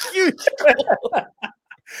 It's a huge call.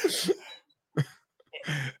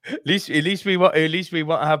 At least we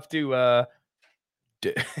won't have to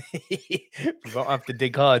we won't have to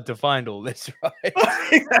dig hard to find all this, right?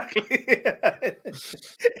 Exactly.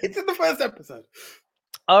 It's in the first episode.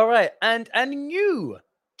 All right, and new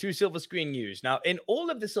to Silver Screen News. Now, in all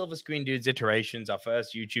of the Silver Screen News iterations, our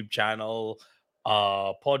first YouTube channel,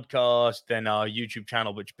 our podcast, then our YouTube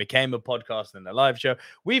channel, which became a podcast, and a live show,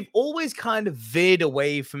 we've always kind of veered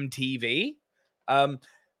away from TV.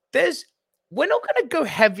 We're not going to go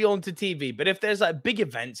heavy onto TV, but if there's like big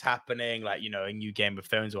events happening, like, a new Game of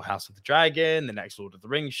Thrones or House of the Dragon, the next Lord of the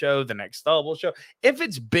Rings show, the next Star Wars show, if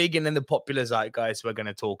it's big and in the popular zeitgeist, we're going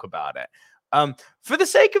to talk about it. For the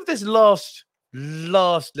sake of this last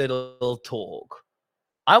little talk,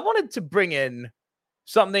 I wanted to bring in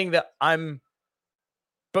something that I'm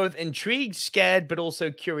both intrigued, scared, but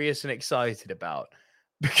also curious and excited about.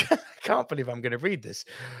 Because I can't believe I'm going to read this,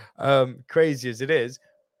 crazy as it is.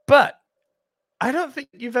 But I don't think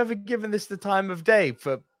you've ever given this the time of day,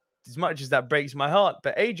 for as much as that breaks my heart.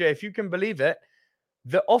 But AJ, if you can believe it,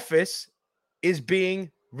 The Office is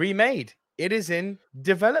being remade. It is in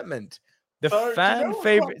development. The fan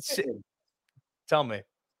favorite. Tell me.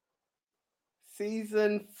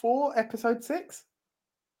 Season 4, episode 6.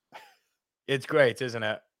 It's great, isn't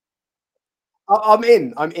it? I'm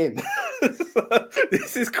in.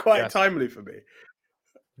 This is quite timely for me.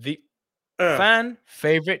 The fan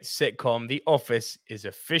favorite sitcom, The Office, is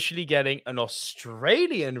officially getting an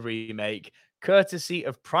Australian remake, courtesy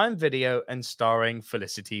of Prime Video and starring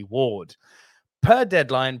Felicity Ward. Per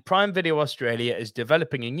Deadline, Prime Video Australia is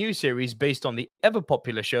developing a new series based on the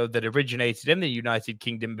ever-popular show that originated in the United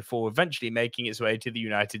Kingdom before eventually making its way to the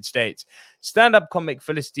United States. Stand-up comic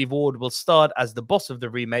Felicity Ward will star as the boss of the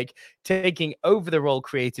remake, taking over the role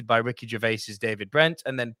created by Ricky Gervais's David Brent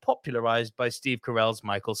and then popularized by Steve Carell's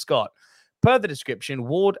Michael Scott. Per the description,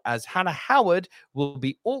 Ward as Hannah Howard will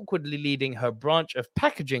be awkwardly leading her branch of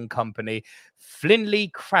packaging company, Flinley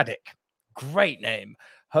Craddock. Great name.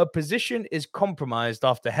 Her position is compromised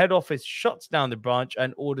after head office shuts down the branch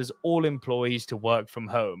and orders all employees to work from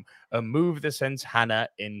home, a move that sends Hannah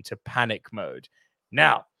into panic mode.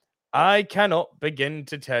 Now, I cannot begin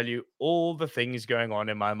to tell you all the things going on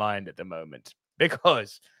in my mind at the moment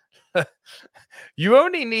because you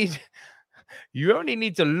only need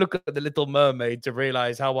to look at the Little Mermaid to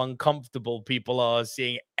realize how uncomfortable people are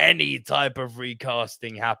seeing any type of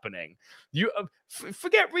recasting happening. You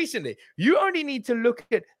forget recently. You only need to look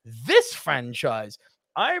at this franchise.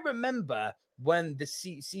 I remember when the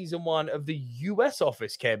season 1 of the US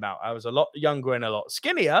Office came out. I was a lot younger and a lot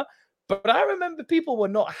skinnier, but I remember people were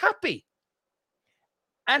not happy.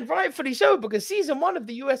 And rightfully so, because season 1 of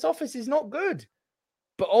the US Office is not good.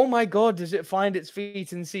 But oh my God, does it find its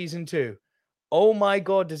feet in season 2? Oh my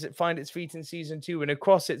God, does it find its feet in season 2? And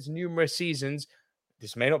across its numerous seasons,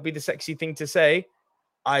 this may not be the sexy thing to say,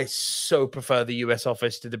 I so prefer the US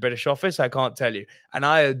Office to the British Office. I can't tell you. And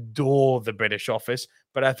I adore the British Office,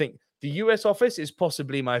 but I think the US Office is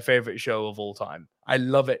possibly my favorite show of all time. I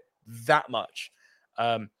love it that much.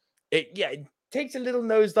 It takes a little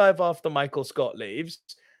nosedive after Michael Scott leaves,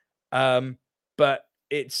 but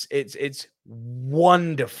it's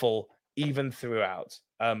wonderful even throughout.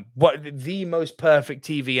 What the most perfect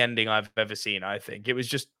TV ending I've ever seen. I think it was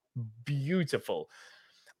just beautiful.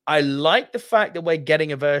 I like the fact that we're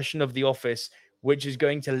getting a version of The Office which is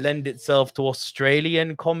going to lend itself to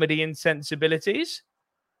Australian comedy and sensibilities.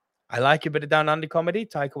 I like a bit of down under comedy.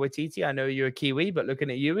 Taika Waititi, I know you're a Kiwi, but looking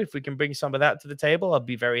at you, if we can bring some of that to the table, I'll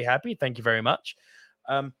be very happy. Thank you very much.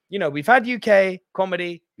 We've had UK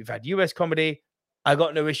comedy, we've had US comedy. I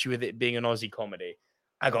got no issue with it being an Aussie comedy.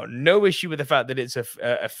 I got no issue with the fact that it's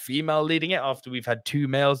a female leading it after we've had 2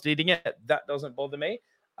 males leading it. That doesn't bother me.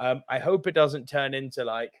 I hope it doesn't turn into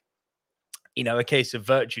a case of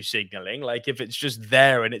virtue signaling. Like if it's just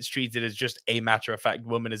there and it's treated as just a matter of fact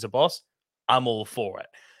woman is a boss, I'm all for it.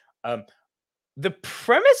 The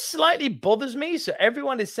premise slightly bothers me. So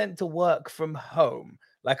everyone is sent to work from home.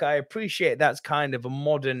 Like I appreciate that's kind of a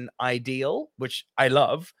modern ideal, which I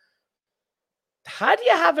love. How do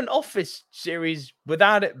you have an office series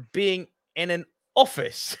without it being in an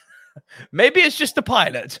office? Maybe it's just a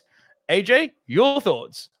pilot. AJ, your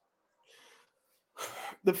thoughts?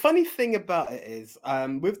 The funny thing about it is,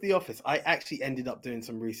 with The Office, I actually ended up doing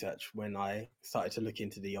some research when I started to look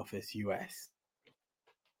into The Office US.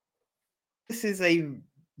 This is a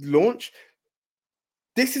launch.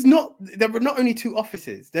 This is not. There were not only 2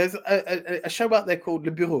 offices. There's a show out there called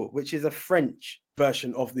Le Bureau, which is a French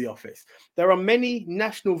version of The Office. There are many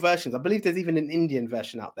national versions. I believe there's even an Indian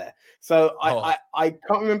version out there. So I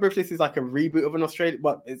can't remember if this is like a reboot of an Australian.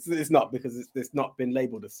 Well, it's not, because it's not been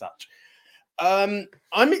labeled as such. I'm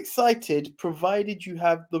excited, provided you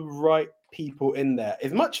have the right people in there.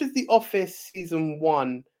 As much as The Office season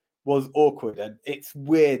 1 was awkward, and it's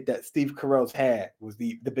weird that Steve Carell's hair was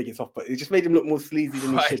the biggest off, but it just made him look more sleazy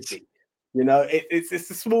than he should be. It's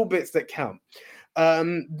the small bits that count.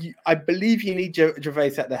 I believe you need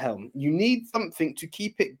Gervais at the helm. You need something to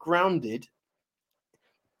keep it grounded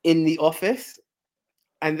in The Office,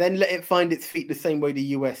 and then let it find its feet the same way the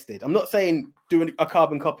US did. I'm not saying doing a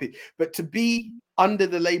carbon copy, but to be under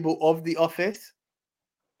the label of The Office,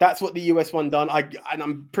 that's what the US one done. And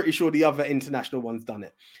I'm pretty sure the other international one's done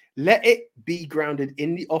it. Let it be grounded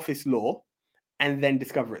in the Office law and then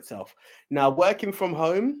discover itself. Now, working from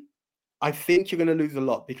home, I think you're going to lose a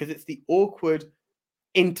lot, because it's the awkward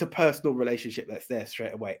interpersonal relationship that's there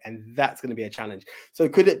straight away, and that's going to be a challenge. So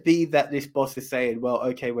could it be that this boss is saying, well,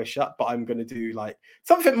 okay, we're shut, but I'm going to do like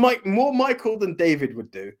something more Michael than David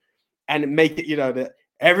would do, and make it, that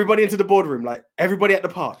everybody into the boardroom, like everybody at the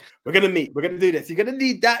park, we're going to meet, we're going to do this. You're going to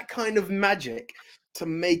need that kind of magic to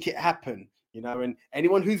make it happen, and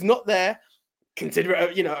anyone who's not there, consider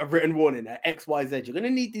it a written warning at XYZ. You're going to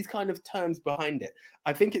need these kind of terms behind it.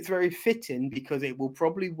 I think it's very fitting, because it will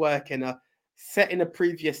probably work in a set in a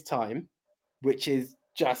previous time, which is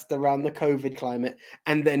just around the COVID climate,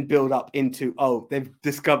 and then build up into, they've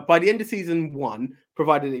discovered by the end of season 1,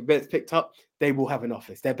 provided it gets picked up, they will have an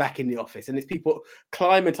office. They're back in the office, and it's people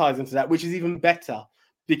climatizing to that, which is even better,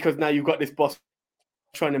 because now you've got this boss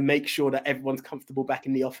trying to make sure that everyone's comfortable back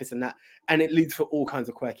in the office, and it leads for all kinds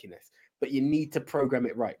of quirkiness. But you need to program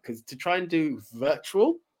it right, because to try and do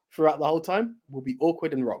virtual throughout the whole time will be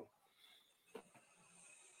awkward and wrong.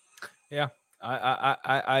 Yeah,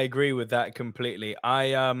 I agree with that completely. I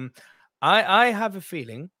have a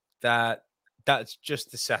feeling that that's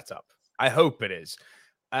just the setup. I hope it is.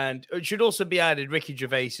 And it should also be added, Ricky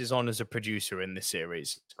Gervais is on as a producer in this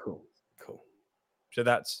series. Cool. So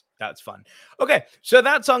that's fun. Okay, so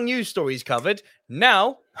that's our news stories covered.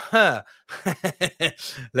 Now, are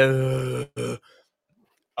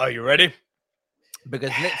you ready?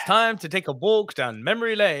 Because it's time to take a walk down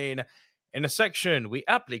memory lane in a section we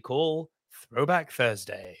aptly call Throwback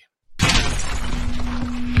Thursday.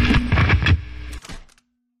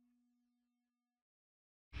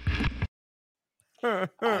 I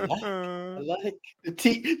like the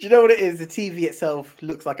do you know what it is? The TV itself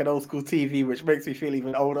looks like an old school TV, which makes me feel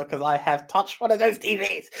even older because I have touched one of those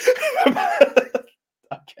TVs.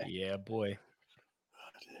 Okay. Yeah, boy.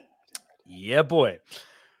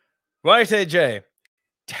 Right, AJ.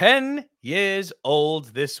 10 years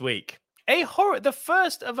old this week. The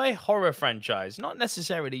first of a horror franchise. Not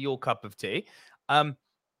necessarily your cup of tea,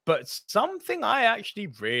 but something I actually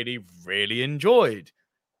really, really enjoyed.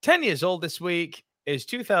 10 years old this week is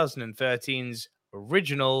 2013's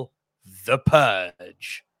original The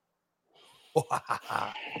Purge.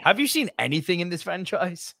 Have you seen anything in this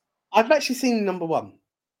franchise? I've actually seen number one.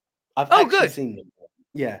 Good. Seen number one.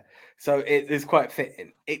 Yeah. So it is quite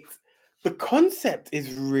fitting. The concept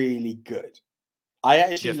is really good. I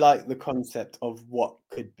actually like the concept of what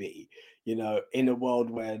could be, in a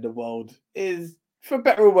world where the world is, for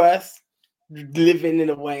better or worse, living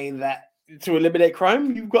in a way that to eliminate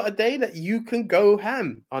crime, you've got a day that you can go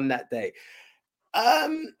ham on that day. My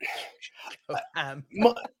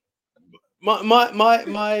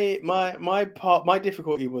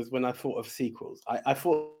difficulty was when I thought of sequels. I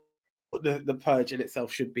thought the Purge in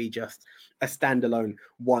itself should be just a standalone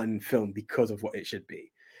one film because of what it should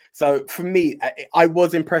be. So for me, I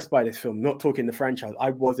was impressed by this film, not talking the franchise.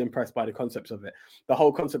 I was impressed by the concepts of it. The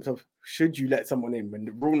whole concept of should you let someone in when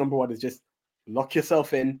the rule number one is just lock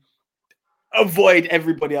yourself in, avoid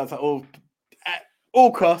everybody else at all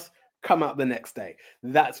costs, come out the next day.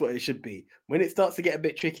 That's what it should be. When it starts to get a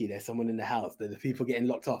bit tricky, there's someone in the house, there's the people getting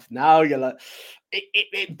locked off. Now you're like,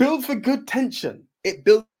 it builds for good tension. So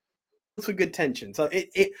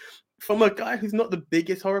it from a guy who's not the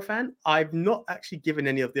biggest horror fan, I've not actually given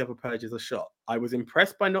any of the other Purges a shot. I was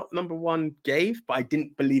impressed by what number one gave, but I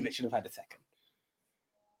didn't believe it should have had a second.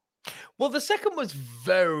 Well, the second was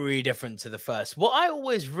very different to the first. What I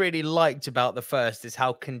always really liked about the first is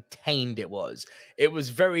how contained it was. It was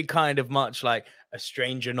very kind of much like a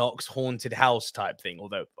Stranger Knocks haunted house type thing,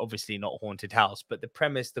 although obviously not haunted house, but the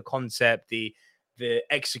premise, the concept, the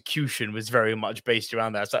execution was very much based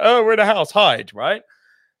around that. It's like, oh, we're in a house, hide, right?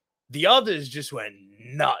 The others just went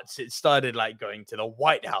nuts. It started like going to the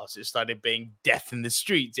White House. It started being death in the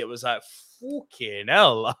streets. It was like, fucking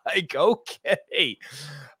hell, like, okay.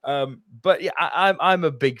 But yeah, I'm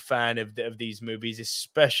a big fan of these movies,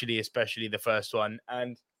 especially the first one,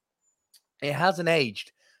 and it hasn't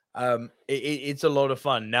aged. It's a lot of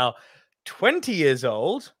fun. Now, 20 years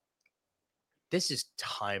old. This is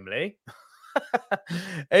timely.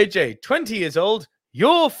 AJ, 20 years old,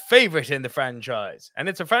 your favorite in the franchise. And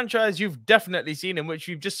it's a franchise you've definitely seen, in which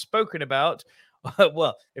you've just spoken about.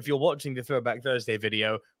 Well, if you're watching the Throwback Thursday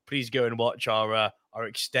video, please go and watch our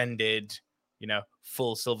extended,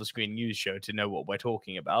 full silver screen news show to know what we're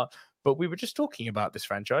talking about. But we were just talking about this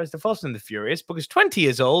franchise, The Fast and the Furious, because 20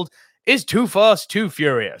 years old is Too Fast, Too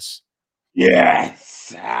Furious.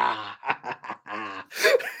 Yes.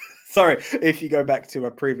 Sorry, if you go back to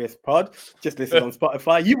a previous pod, just listen on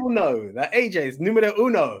Spotify, you will know that AJ's numero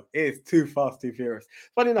uno is Too Fast, Too Furious.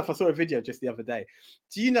 Funny enough, I saw a video just the other day.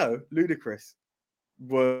 Do you know Ludacris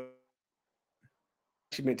was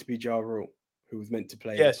actually meant to be Ja Rule, who was meant to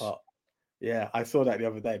play the part? Yeah, I saw that the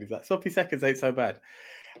other day. He's like, sloppy seconds ain't so bad.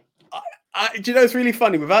 Do you know, it's really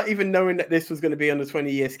funny. Without even knowing that this was going to be on a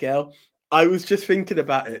 20-year scale, I was just thinking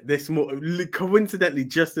about it coincidentally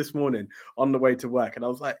just this morning on the way to work. And I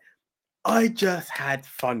was like, I just had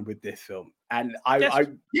fun with this film. And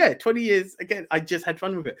 20 years, again, I just had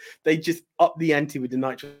fun with it. They just upped the ante with the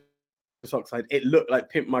nitrous oxide. It looked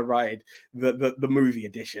like Pimp My Ride, the movie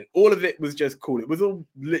edition. All of it was just cool. It was all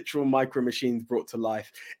literal micro machines brought to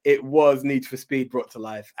life. It was Need for Speed brought to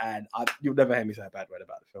life. And you'll never hear me say a bad word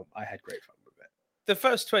about the film. I had great fun with it. The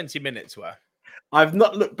first 20 minutes were. I've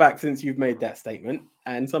not looked back since you've made that statement.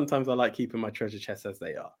 And sometimes I like keeping my treasure chests as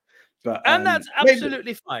they are. And that's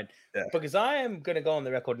absolutely fine, because I am going to go on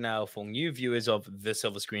the record now for new viewers of the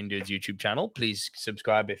Silver Screen Dudes YouTube channel. Please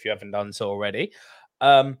subscribe if you haven't done so already.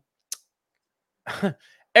 Everything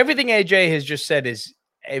AJ just said is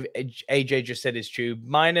true,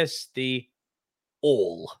 minus the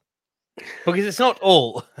all, because it's not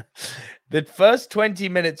all. The first 20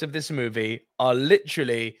 minutes of this movie are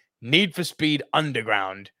literally Need for Speed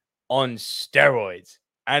Underground on steroids.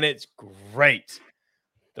 and it's great.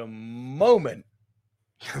 The moment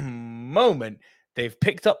they've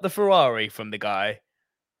picked up the Ferrari from the guy,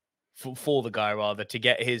 for the guy rather, to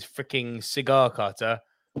get his freaking cigar cutter,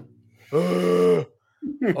 oh,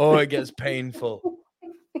 it gets painful.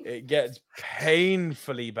 It gets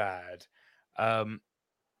painfully bad. And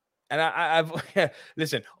I've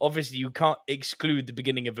listen. Obviously, you can't exclude the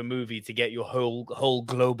beginning of a movie to get your whole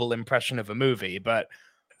global impression of a movie. But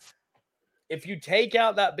if you take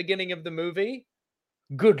out that beginning of the movie,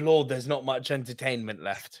 good lord, there's not much entertainment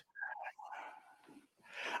left.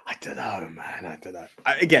 I don't know, man. I don't know.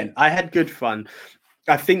 Again, I had good fun.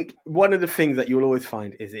 I think one of the things that you'll always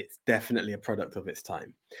find is it's definitely a product of its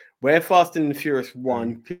time. Where Fast and the Furious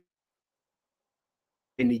 1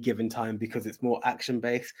 any given time because it's more action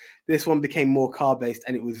based, this one became more car based,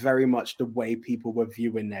 and it was very much the way people were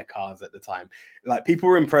viewing their cars at the time. Like, people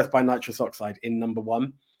were impressed by nitrous oxide in number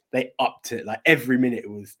 1. They upped it. Like, every minute it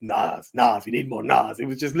was Nas, we need more Nas. It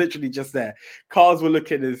was just literally just there. Cars were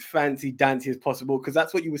looking as fancy dancy as possible because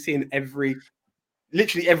that's what you were seeing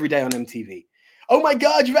literally every day on MTV. Oh my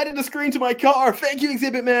God, you've added a screen to my car. Thank you,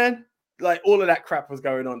 Exhibit Man. Like, all of that crap was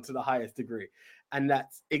going on to the highest degree. And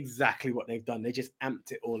that's exactly what they've done. They just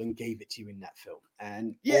amped it all and gave it to you in that film.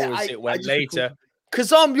 And yeah, or as it went just later,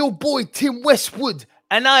 because I'm your boy Tim Westwood,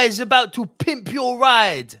 and I is about to pimp your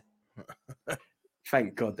ride.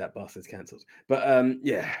 Thank God that bastard's cancelled. But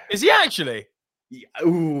yeah. Is he actually? Yeah.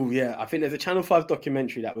 Oh yeah. I think there's a Channel 5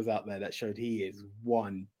 documentary that was out there that showed he is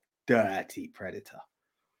one dirty predator.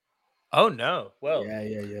 Oh no. Well,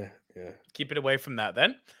 yeah. Keep it away from that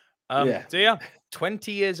then. Yeah. So yeah,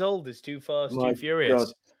 20 years old is Too Fast, Too Furious.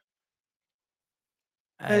 God.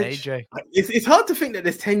 And AJ. It's hard to think that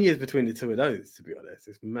there's 10 years between the two of those, to be honest.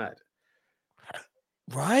 It's mad.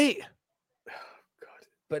 Right? Oh, God.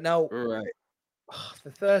 But now, right.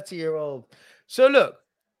 The 30-year-old. So look,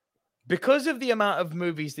 because of the amount of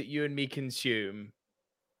movies that you and me consume,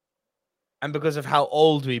 and because of how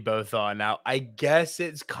old we both are now, I guess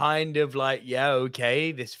it's kind of like, yeah,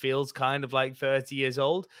 okay, this feels kind of like 30 years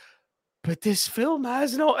old. But this film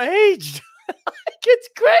has not aged. Like, it's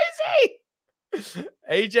crazy.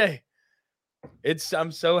 AJ,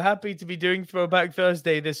 I'm so happy to be doing Throwback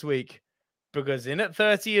Thursday this week, because in at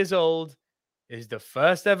 30 years old is the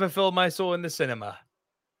first ever film I saw in the cinema.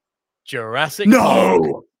 Jurassic Park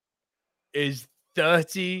is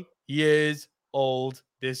 30 years old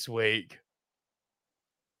this week.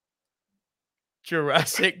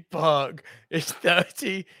 Jurassic Park is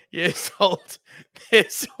 30 years old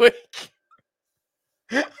this week.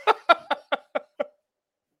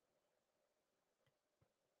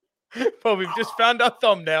 Well, we've just found our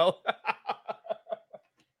thumbnail.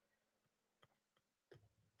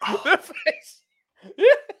 The face.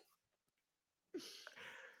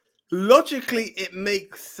 Logically, it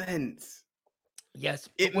makes sense. Yes,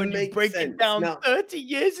 but when you break it down, now, 30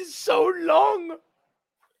 years is so long.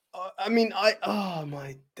 I mean, oh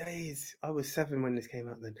my days. I was 7 when this came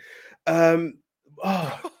out then.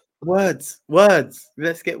 Words.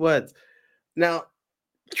 Let's get words. Now,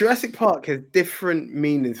 Jurassic Park has different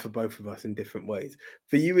meanings for both of us in different ways.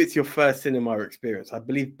 For you, it's your first cinema experience. I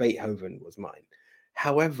believe Beethoven was mine.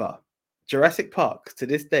 However, Jurassic Park to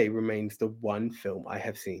this day remains the one film I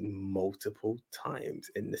have seen multiple times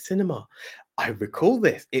in the cinema. I recall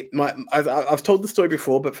this. I've told the story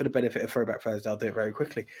before, but for the benefit of Throwback Thursday, I'll do it very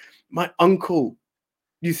quickly. My uncle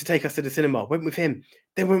used to take us to the cinema, went with him,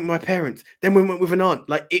 then went with my parents, then we went with an aunt.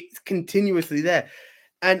 Like, it's continuously there.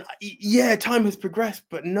 And yeah, time has progressed,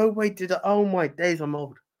 but no way did I. Oh my days, I'm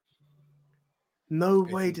old. No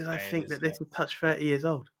way did I think that this would touch 30 years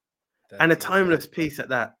old. And a timeless piece at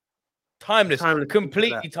that. Timeless,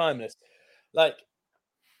 completely timeless. Like,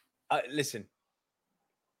 listen,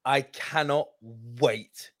 I cannot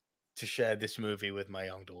wait to share this movie with my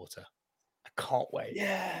young daughter. I can't wait.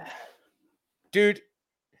 Yeah. Dude,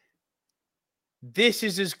 this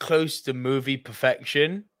is as close to movie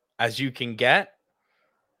perfection as you can get.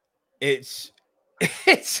 It's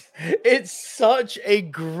such a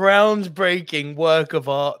groundbreaking work of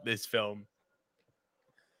art, this film.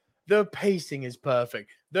 The pacing is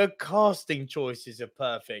perfect. The casting choices are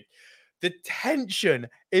perfect. The tension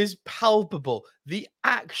is palpable. The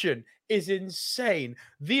action is insane.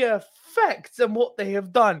 The effects and what they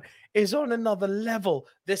have done is on another level.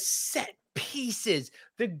 The set pieces,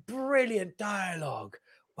 the brilliant dialogue.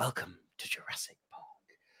 Welcome to Jurassic Park.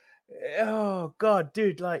 Oh, God,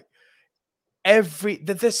 dude, like,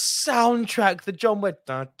 the soundtrack, the John Wick,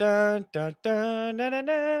 dun, dun, dun, dun, dun, dun,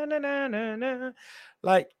 dun, dun, dun, dun, dun.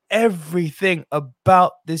 Like, everything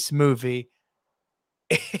about this movie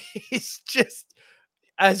is just,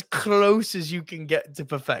 as close as you can get to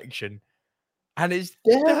perfection. And it's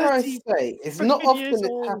Dare I 30 say, it's not freaking years often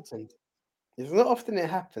it old. happens. It's not often it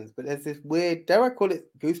happens, but there's this weird, dare I call it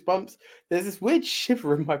goosebumps? There's this weird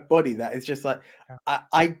shiver in my body that is just like,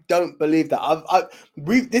 I don't believe that.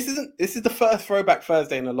 This is the first Throwback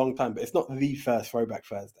Thursday in a long time, but it's not the first Throwback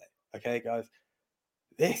Thursday. Okay, guys?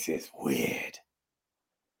 This is weird.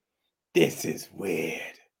 This is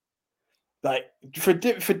weird. Like, for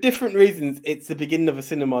different reasons, it's the beginning of a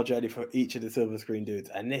cinema journey for each of the silver screen dudes,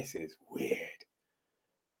 and this is weird.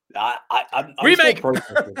 I'm Remake. still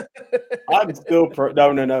processing. I'm still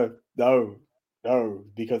no,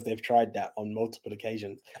 because they've tried that on multiple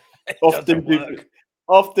occasions.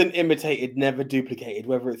 Often imitated, never duplicated.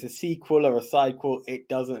 Whether it's a sequel or a sidequel, it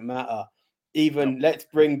doesn't matter. Even let's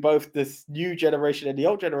bring both this new generation and the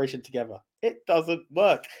old generation together. It doesn't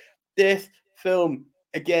work. This film,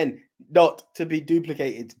 again, not to be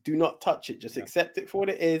duplicated. Do not touch it. Just accept it for what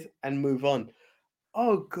it is and move on.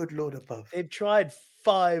 Oh, good Lord above. They've tried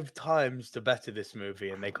 5 times to better this movie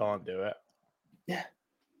and they can't do it. Yeah.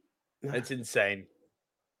 No. It's insane.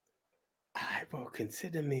 Well,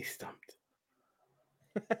 consider me stumped.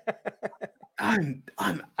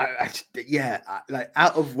 Like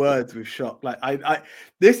out of words with shock. Like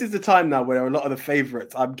this is the time now where a lot of the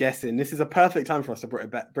favorites, I'm guessing this is a perfect time for us to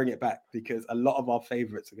bring it back because a lot of our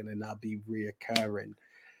favorites are going to now be reoccurring.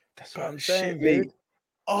 That's what I'm saying, dude.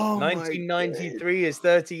 Oh, 1993 is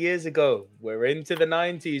 30 years ago. We're into the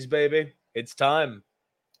 90s, baby. It's time.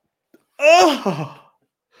 Oh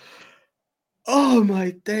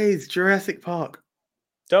my days, Jurassic Park.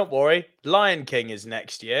 Don't worry, Lion King is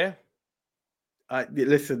next year.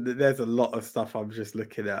 Listen, there's a lot of stuff I'm just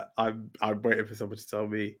looking at. I'm waiting for someone to tell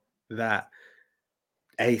me that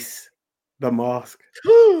Ace, The Mask.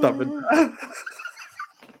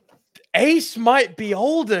 Ace might be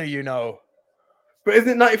older, you know. But isn't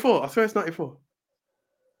it 94? I swear it's 94.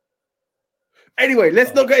 Anyway,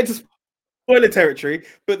 let's not get into spoiler territory,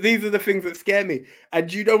 but these are the things that scare me.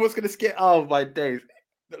 And you know what's going to scare? Oh, my days.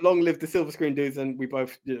 Long live the silver screen dudes, and we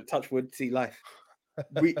both, touch wood, see life.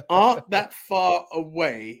 We aren't that far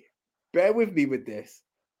away. Bear with me with this.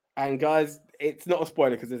 And guys, it's not a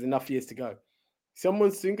spoiler because there's enough years to go.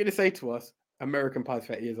 Someone's soon going to say to us, American Pie's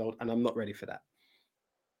 30 years old, and I'm not ready for that.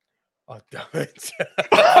 Oh, damn it.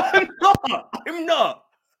 I'm not.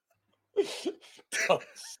 Don't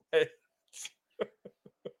say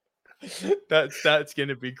it. That's going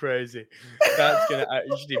to be crazy. That's going to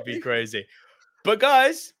actually be crazy. But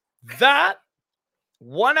guys, that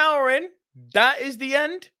 1 hour in, that is the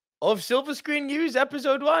end of Silver Screen News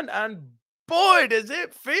episode 1. And boy, does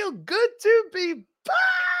it feel good to be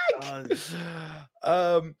back.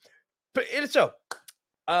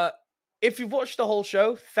 If you've watched the whole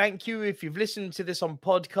show, thank you. If you've listened to this on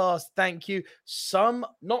podcast, thank you. Some,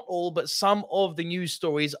 not all, but some of the news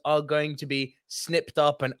stories are going to be snipped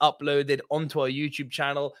up and uploaded onto our YouTube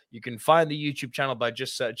channel. You can find the YouTube channel by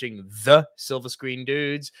just searching The Silver Screen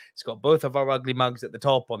Dudes. It's got both of our ugly mugs at the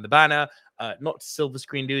top on the banner. Not Silver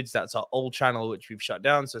Screen Dudes. That's our old channel, which we've shut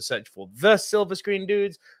down. So search for The Silver Screen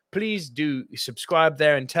Dudes. Please do subscribe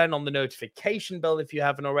there and turn on the notification bell if you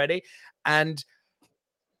haven't already. And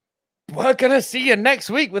we're gonna see you next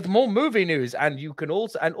week with more movie news, and you can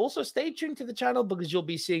also stay tuned to the channel because you'll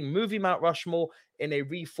be seeing Movie Mount Rushmore in a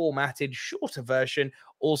reformatted, shorter version.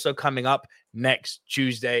 Also coming up next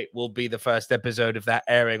Tuesday will be the first episode of that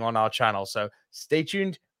airing on our channel. So stay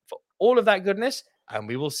tuned for all of that goodness, and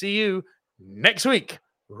we will see you next week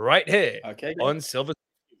right here on Silver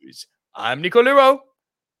News. I'm Nico Liro.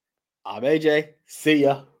 I'm AJ. See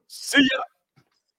ya. See ya.